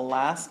called The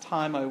Last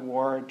Time I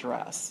Wore a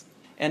Dress,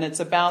 and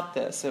it's about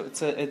this.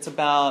 It's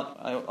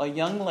about a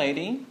young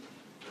lady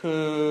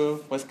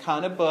who was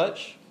kind of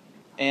butch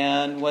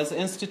and was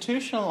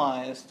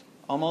institutionalized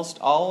almost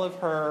all of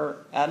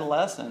her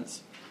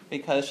adolescence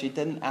because she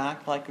didn't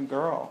act like a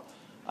girl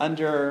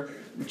under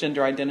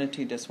gender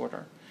identity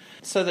disorder.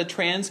 So the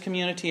trans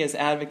community has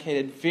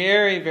advocated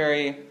very,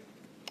 very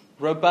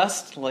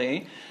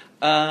robustly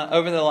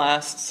over the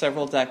last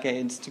several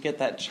decades to get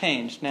that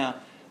changed. Now,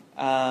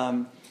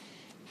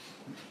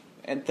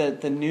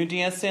 the new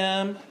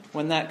DSM,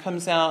 when that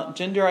comes out,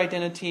 gender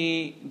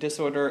identity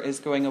disorder is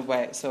going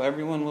away. So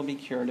everyone will be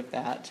cured of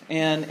that.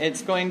 And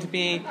it's going to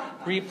be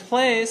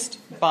replaced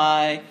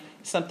by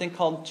something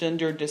called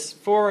gender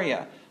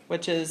dysphoria,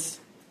 which is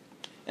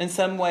in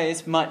some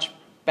ways much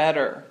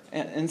better.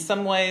 In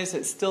some ways,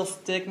 it still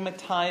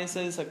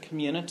stigmatizes a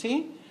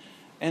community.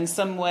 In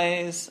some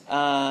ways,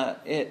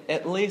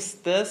 at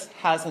least this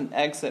has an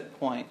exit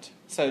point.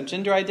 So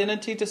gender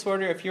identity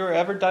disorder, if you were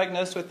ever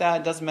diagnosed with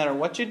that, it doesn't matter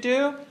what you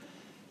do,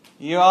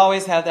 you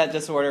always have that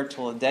disorder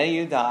till the day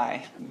you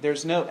die.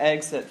 There's no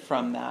exit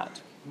from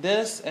that.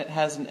 This, it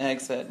has an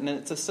exit, and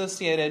it's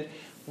associated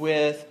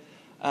with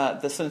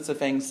the sense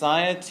of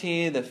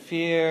anxiety, the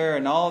fear,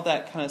 and all of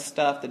that kind of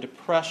stuff, the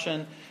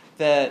depression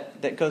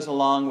that goes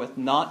along with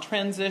not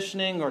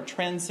transitioning or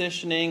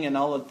transitioning and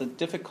all of the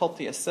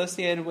difficulty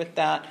associated with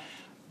that.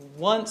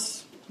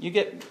 Once you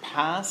get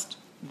past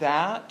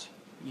that,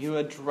 you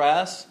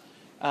address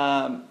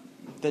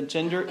the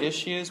gender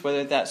issues,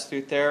 whether that's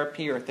through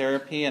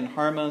therapy and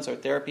hormones or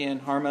therapy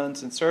and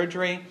hormones and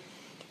surgery,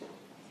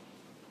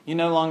 you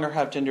no longer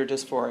have gender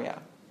dysphoria,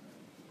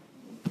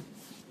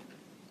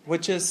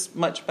 which is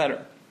much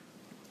better.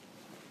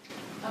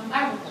 I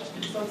have a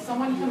question. So if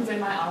someone comes in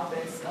my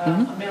office,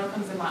 a male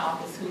comes in my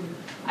office who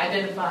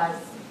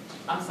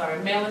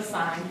male is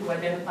signed who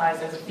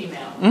identifies as a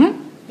female.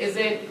 Is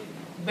it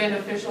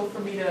beneficial for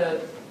me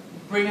to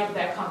bring up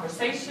that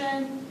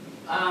conversation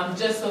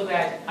just so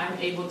that I'm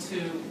able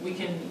to, we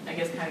can, I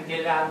guess, kind of get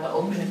it out in the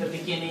open at the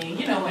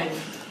beginning,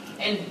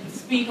 and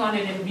speak on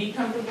it and be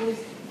comfortable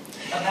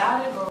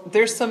about it? Or?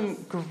 There's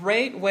some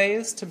great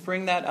ways to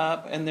bring that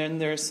up, and then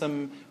there's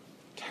some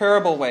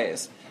terrible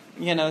ways.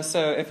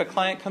 So if a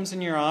client comes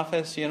in your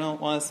office, you don't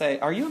want to say,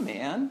 "Are you a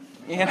man?"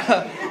 You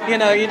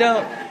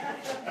don't.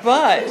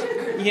 But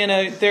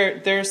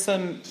there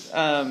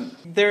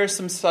are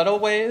some subtle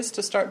ways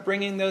to start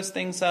bringing those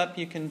things up.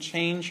 You can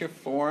change your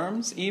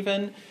forms,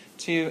 even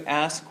to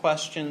ask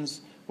questions: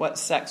 What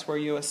sex were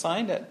you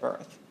assigned at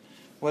birth?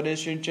 What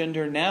is your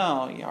gender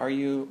now? Are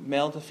you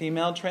male to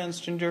female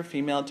transgender,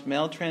 female to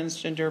male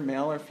transgender,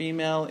 male or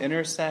female,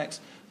 intersex?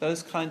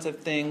 Those kinds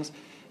of things.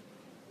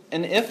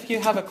 And if you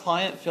have a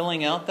client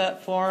filling out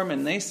that form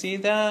and they see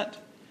that,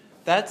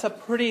 that's a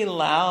pretty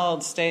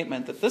loud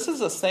statement that this is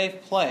a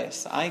safe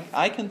place.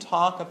 I can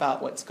talk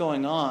about what's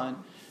going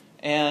on,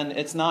 and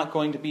it's not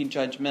going to be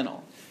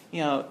judgmental.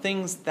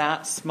 Things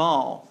that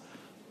small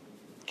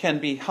can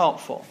be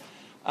helpful.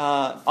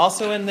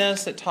 Also in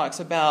this, it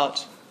talks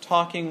about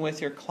talking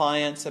with your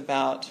clients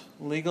about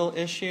legal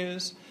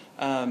issues.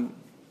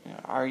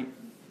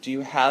 Do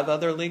you have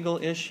other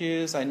legal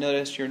issues? I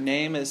noticed your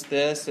name is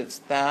this, it's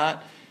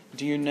that.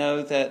 Do you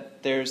know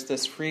that there's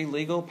this free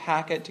legal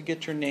packet to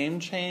get your name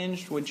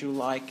changed? Would you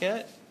like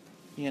it?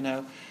 You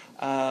know,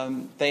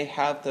 they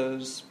have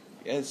those,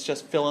 it's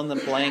just fill in the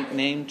blank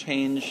name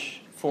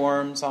change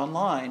forms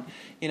online.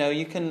 You know,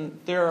 you can,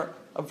 there are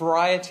a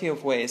variety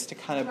of ways to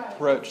kind of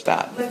broach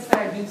that. Let's say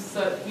I do,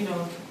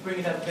 bring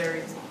it up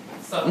very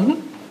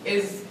subtle.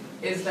 Is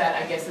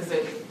that, I guess, is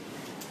it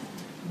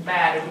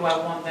bad, or do I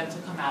want them to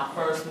come out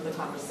first with a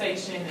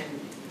conversation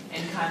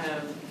and kind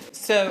of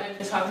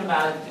talking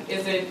about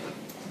it?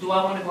 Do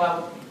I want to go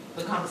out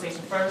with the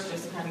conversation first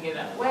just to kind of get it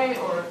out of the way,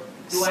 or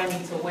do I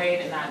need to wait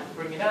and not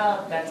bring it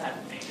up, that type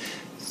of thing?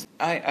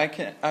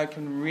 I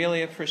can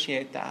really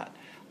appreciate that.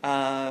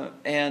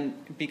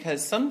 And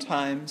because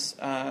sometimes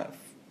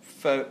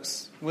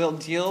folks will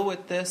deal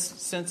with this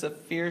sense of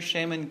fear,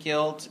 shame, and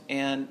guilt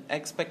and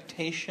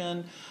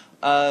expectation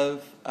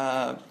of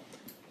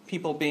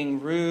people being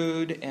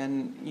rude.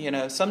 And, you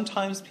know,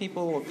 sometimes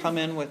people will come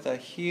in with a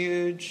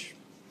huge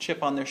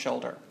chip on their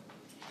shoulder.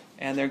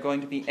 And they're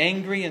going to be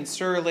angry and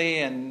surly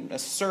and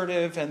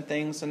assertive and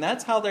things. And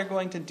that's how they're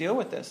going to deal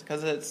with this,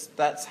 because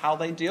that's how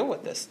they deal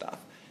with this stuff.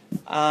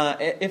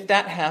 If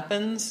that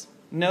happens,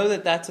 know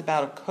that that's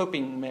about a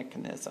coping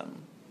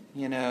mechanism,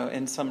 you know,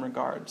 in some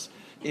regards.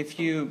 If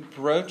you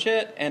broach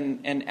it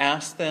and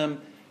ask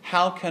them,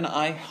 how can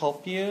I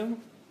help you?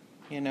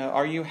 You know,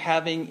 are you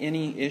having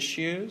any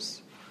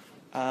issues?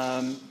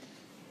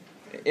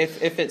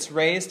 If it's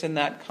raised in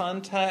that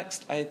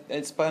context,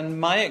 it's been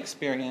my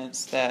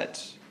experience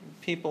that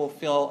people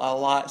feel a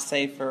lot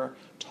safer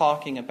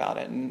talking about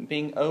it and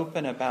being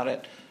open about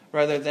it,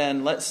 rather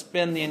than let's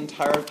spend the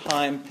entire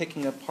time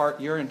picking apart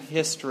your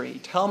history.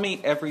 Tell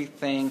me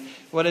everything.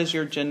 What is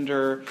your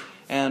gender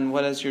and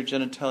what does your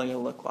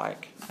genitalia look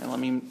like? And let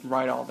me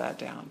write all that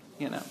down,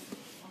 you know.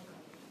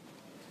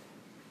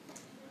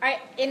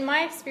 In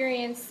my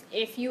experience,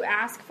 if you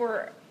ask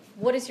for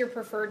what is your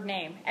preferred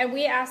name, and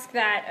we ask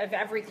that of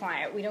every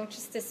client, we don't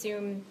just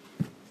assume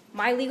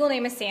my legal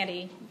name is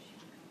Sandy.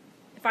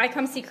 If I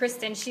come see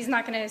Kristen, she's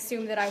not going to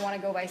assume that I want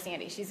to go by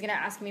Sandy. She's going to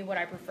ask me what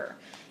I prefer.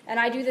 And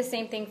I do the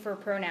same thing for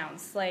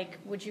pronouns. Like,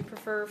 would you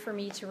prefer for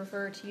me to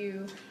refer to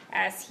you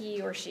as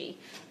he or she?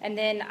 And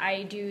then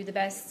I do the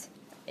best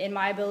in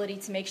my ability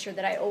to make sure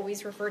that I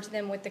always refer to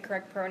them with the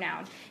correct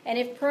pronoun. And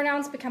if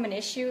pronouns become an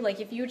issue, like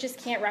if you just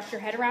can't wrap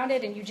your head around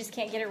it and you just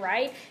can't get it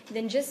right,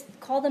 then just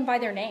call them by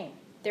their name,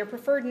 their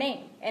preferred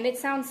name. And it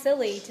sounds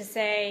silly to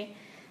say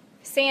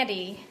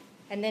Sandy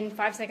and then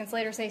 5 seconds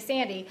later say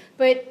Sandy,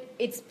 but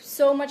it's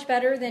so much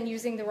better than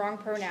using the wrong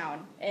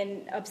pronoun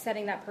and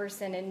upsetting that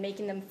person and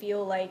making them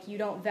feel like you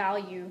don't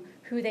value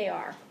who they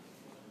are.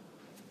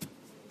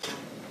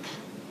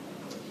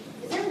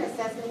 Is there an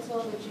assessment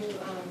tool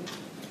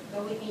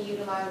that we can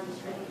utilize as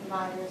training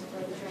providers for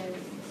the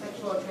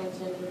transsexual or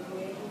transgender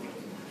community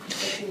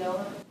that you know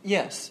of?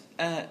 Yes.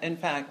 In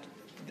fact,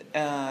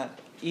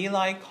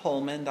 Eli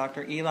Coleman,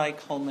 Dr. Eli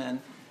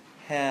Coleman,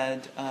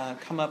 had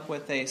come up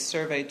with a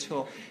survey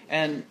tool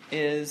and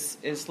is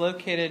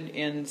located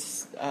in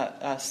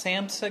a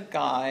SAMHSA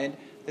guide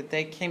that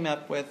they came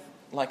up with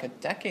like a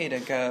decade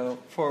ago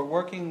for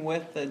working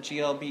with the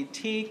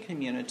GLBT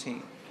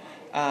community.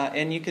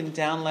 And you can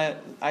download,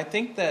 I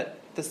think that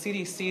the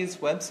CDC's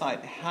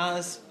website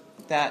has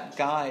that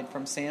guide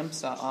from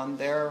SAMHSA on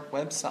their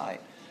website.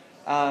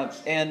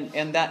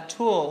 And that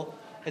tool,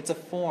 it's a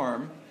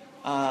form,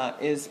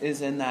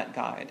 is in that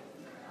guide.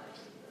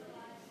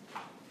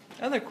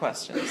 Other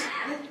questions?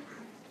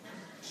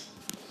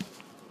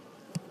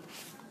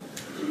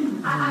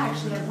 I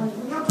actually have one.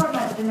 When you're talking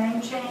about the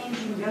name change,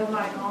 you can go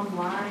like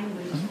online,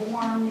 there's a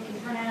form you can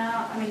print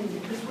out. I mean,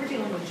 because we're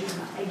dealing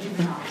with a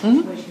juvenile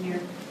situation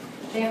here.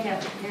 They have to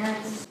have the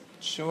parents.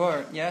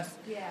 Sure, yes.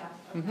 Yeah.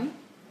 Mm-hmm.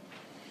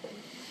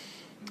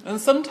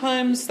 And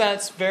sometimes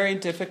that's very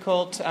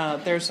difficult.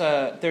 There's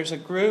a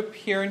group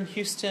here in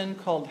Houston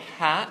called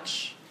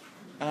Hatch.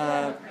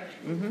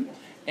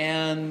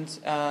 And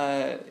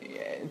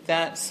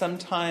that's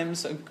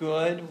sometimes a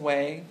good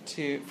way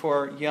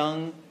for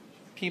young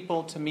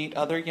people to meet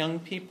other young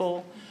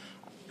people.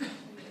 Are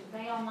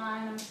they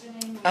online, I'm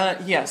assuming?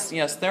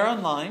 Yes, they're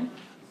online.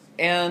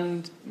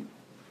 And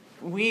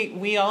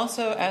we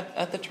also,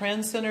 at the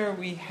Trans Center,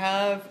 we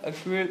have a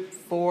group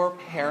for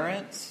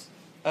parents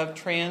of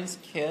trans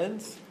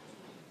kids.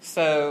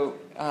 So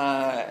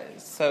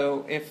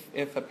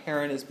if a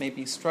parent is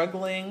maybe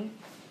struggling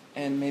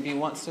and maybe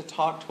wants to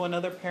talk to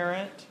another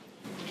parent.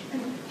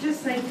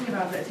 Just thinking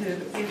about that too,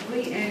 if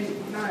we,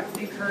 and not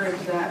encourage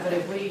that, but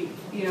if we,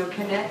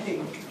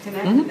 connected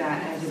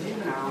that as a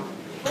juvenile,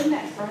 wouldn't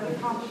that further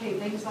complicate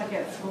things like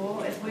at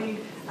school? If we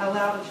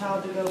allowed a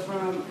child to go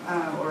from,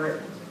 or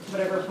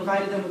whatever,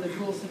 provided them with the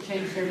tools to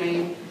change their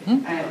name,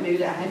 maybe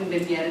that hadn't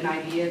been yet an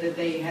idea that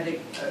they had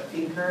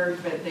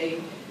encouraged, but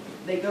they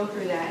go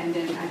through that, and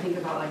then I think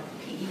about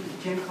like PE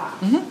gym class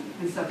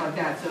and stuff like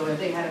that. So if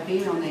they had a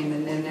female name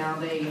and then now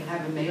they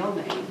have a male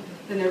name,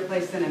 then they're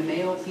placed in a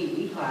male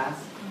PE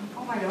class.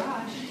 Oh my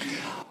gosh.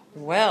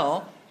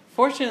 Well,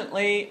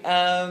 Fortunately,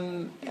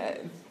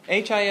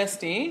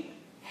 HISD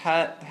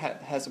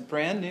has a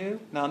brand new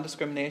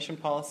non-discrimination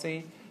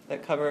policy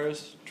that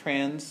covers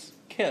trans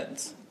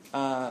kids,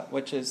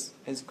 which is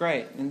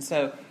great. And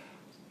so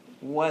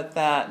what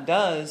that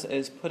does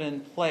is put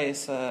in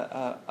place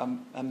a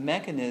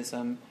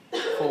mechanism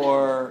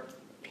for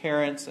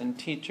parents and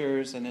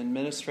teachers and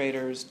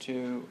administrators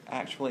to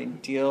actually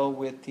deal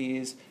with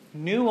these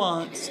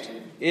nuanced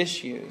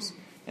issues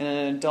in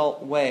an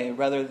adult way,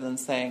 rather than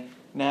saying,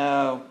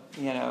 no,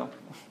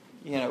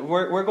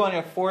 we're going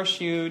to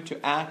force you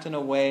to act in a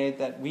way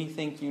that we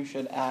think you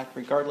should act,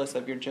 regardless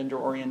of your gender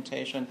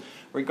orientation,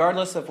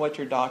 regardless of what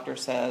your doctor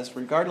says,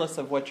 regardless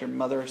of what your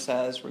mother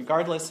says,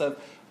 regardless of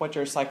what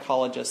your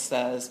psychologist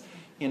says.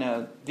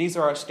 These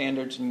are our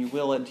standards and you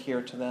will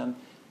adhere to them,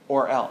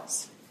 or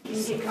else. Can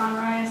you get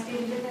Conroe ISD to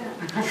do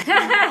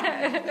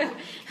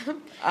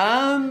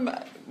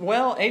that?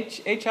 Well,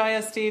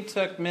 HISD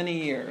took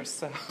many years,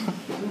 so.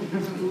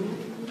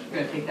 We're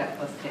going to take that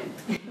plus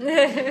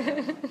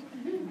 10.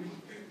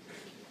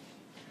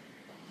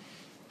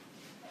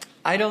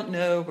 I don't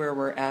know where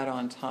we're at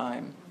on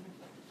time.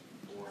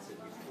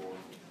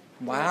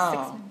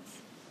 Wow.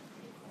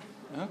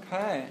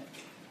 Okay.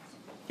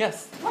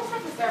 Yes? What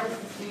type of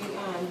services do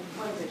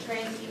the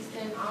Trans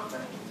Houston offer?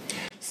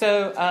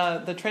 So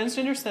the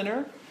Transgender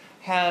Center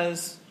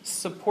has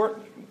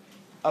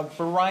a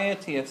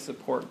variety of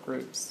support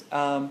groups,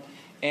 and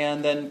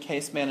then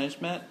case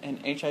management and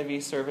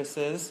HIV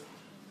services,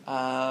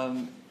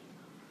 and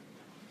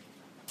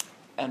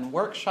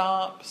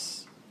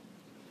workshops,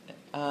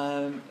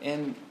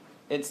 and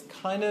it's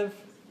kind of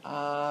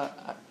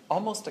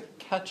almost a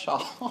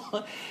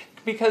catch-all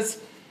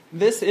because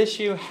this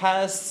issue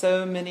has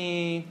so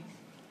many,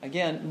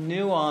 again,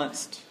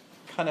 nuanced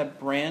kind of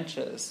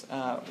branches.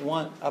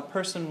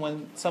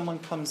 When someone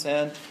comes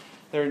in,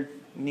 they're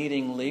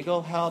needing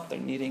legal help, they're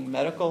needing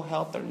medical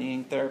help, they're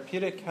needing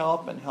therapeutic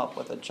help and help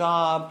with a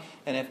job,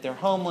 and if they're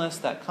homeless,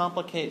 that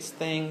complicates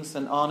things,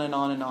 and on and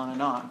on and on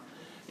and on.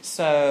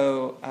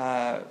 So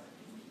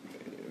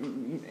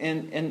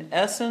in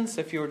essence,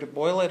 if you were to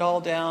boil it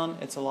all down,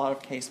 it's a lot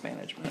of case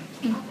management.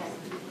 Okay.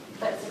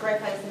 But it's a great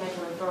place to make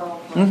a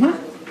referral for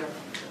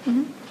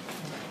Mm-hmm.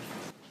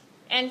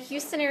 And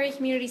Houston Area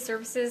Community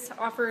Services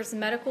offers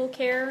medical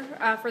care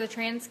for the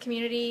trans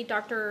community.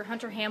 Dr.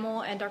 Hunter Hamill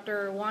and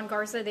Dr. Juan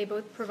Garza, they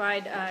both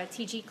provide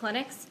TG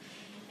clinics.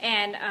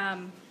 And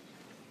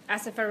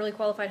as a federally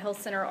qualified health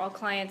center, all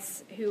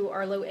clients who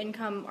are low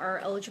income are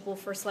eligible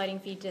for sliding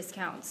fee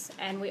discounts.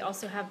 And we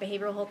also have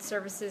behavioral health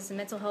services,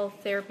 mental health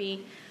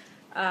therapy,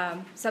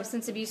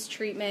 substance abuse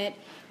treatment,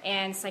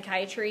 and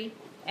psychiatry.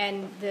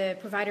 And the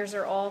providers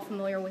are all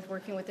familiar with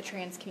working with the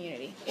trans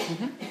community.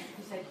 Mm-hmm. You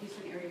said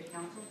Houston Area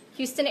Council?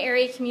 Houston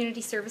Area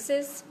Community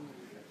Services.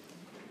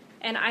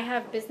 And I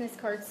have business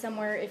cards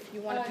somewhere if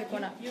you want to pick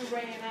one up. You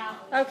ran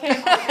out.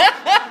 Okay.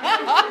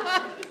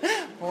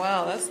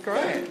 Wow, that's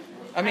great.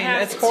 I mean,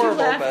 have it's horrible,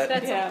 two left, but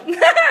that's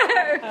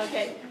Yeah.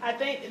 Okay. I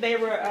think they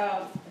were,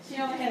 she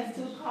only has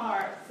 2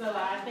 cards, so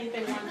I think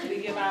they wanted you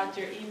to give out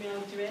your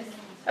email address.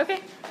 Okay.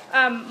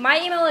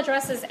 My email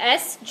address is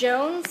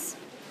sjones@HACS,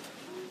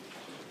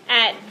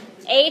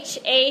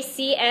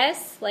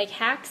 like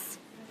hacks,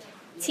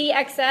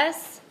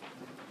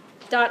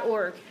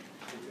 TXS.org.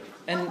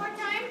 And One more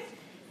time.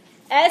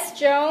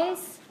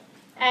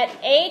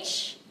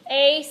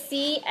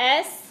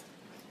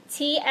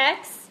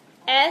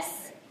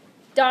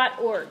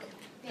 sjones@HACSTXS.org.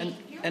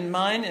 and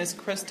mine is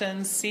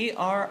Kristen,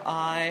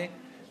 CRISTAN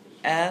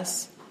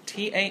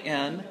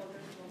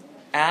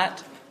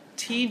at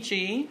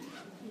tgctr.org.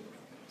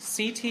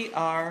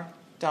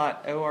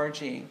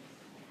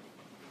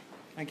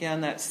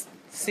 Again, that's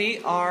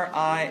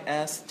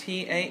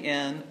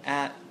CRISTAN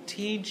at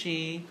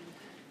tgctr.org.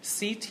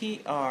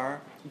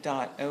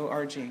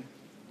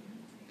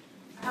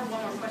 I have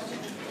one more question.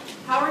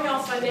 How are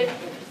y'all funded?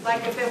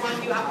 Like if they want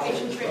to do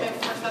outpatient treatment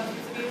for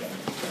substance abuse?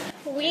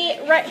 We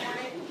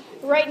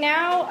right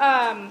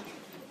now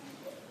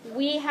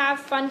we have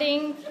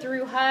funding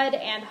through HUD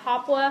and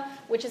HOPWA,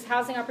 which is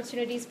Housing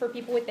Opportunities for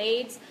People with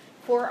AIDS,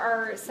 for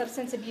our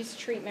substance abuse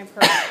treatment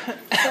program.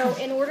 So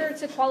in order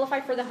to qualify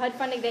for the HUD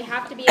funding, they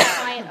have to be a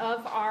client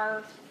of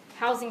our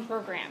housing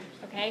program,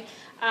 okay?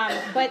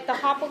 But the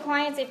HOPWA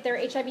clients, if they're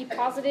HIV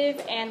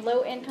positive and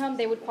low income,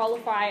 they would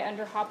qualify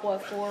under HOPWA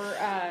for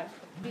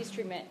abuse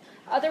treatment.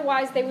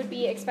 Otherwise, they would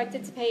be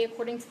expected to pay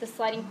according to the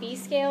sliding fee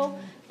scale,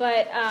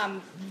 but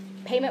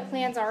payment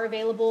plans are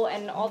available,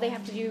 and all they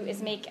have to do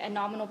is make a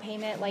nominal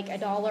payment, like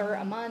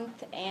 $1 a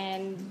month,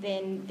 and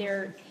then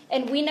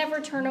and we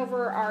never turn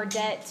over our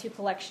debt to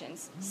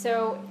collections.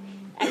 So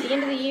at the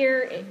end of the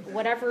year,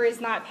 whatever is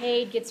not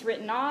paid gets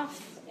written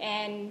off,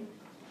 and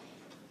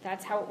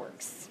that's how it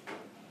works.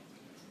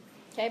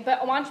 Okay,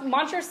 but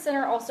Montrose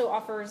Center also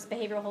offers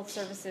behavioral health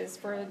services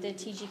for the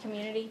TG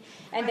community,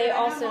 and they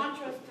also.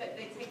 Montrose,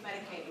 they take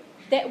Medicaid.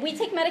 That we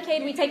take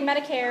Medicaid, we take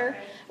Medicare.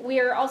 We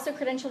are also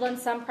credentialed on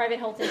some private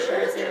health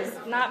insurances.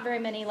 Not very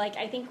many. Like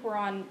I think we're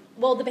on.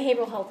 Well, the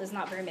behavioral health is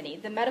not very many.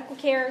 The medical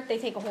care, they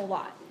take a whole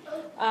lot.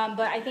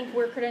 But I think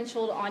we're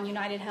credentialed on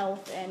United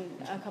Health and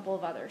a couple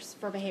of others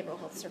for behavioral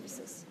health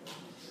services.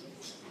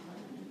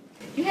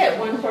 You had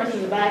one question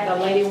in the back. A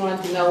lady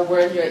wanted to know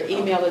where's your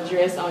email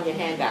address on your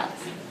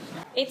handouts.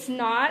 It's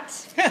not.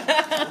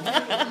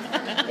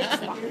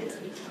 It's not.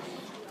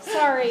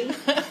 Sorry.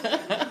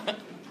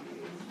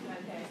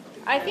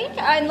 I think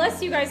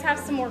unless you guys have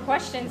some more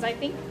questions, I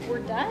think we're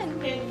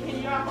done.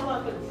 Can y'all hold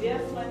up for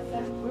just 1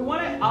 second? We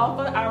want to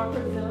offer our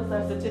presenters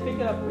a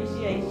certificate of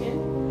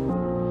appreciation.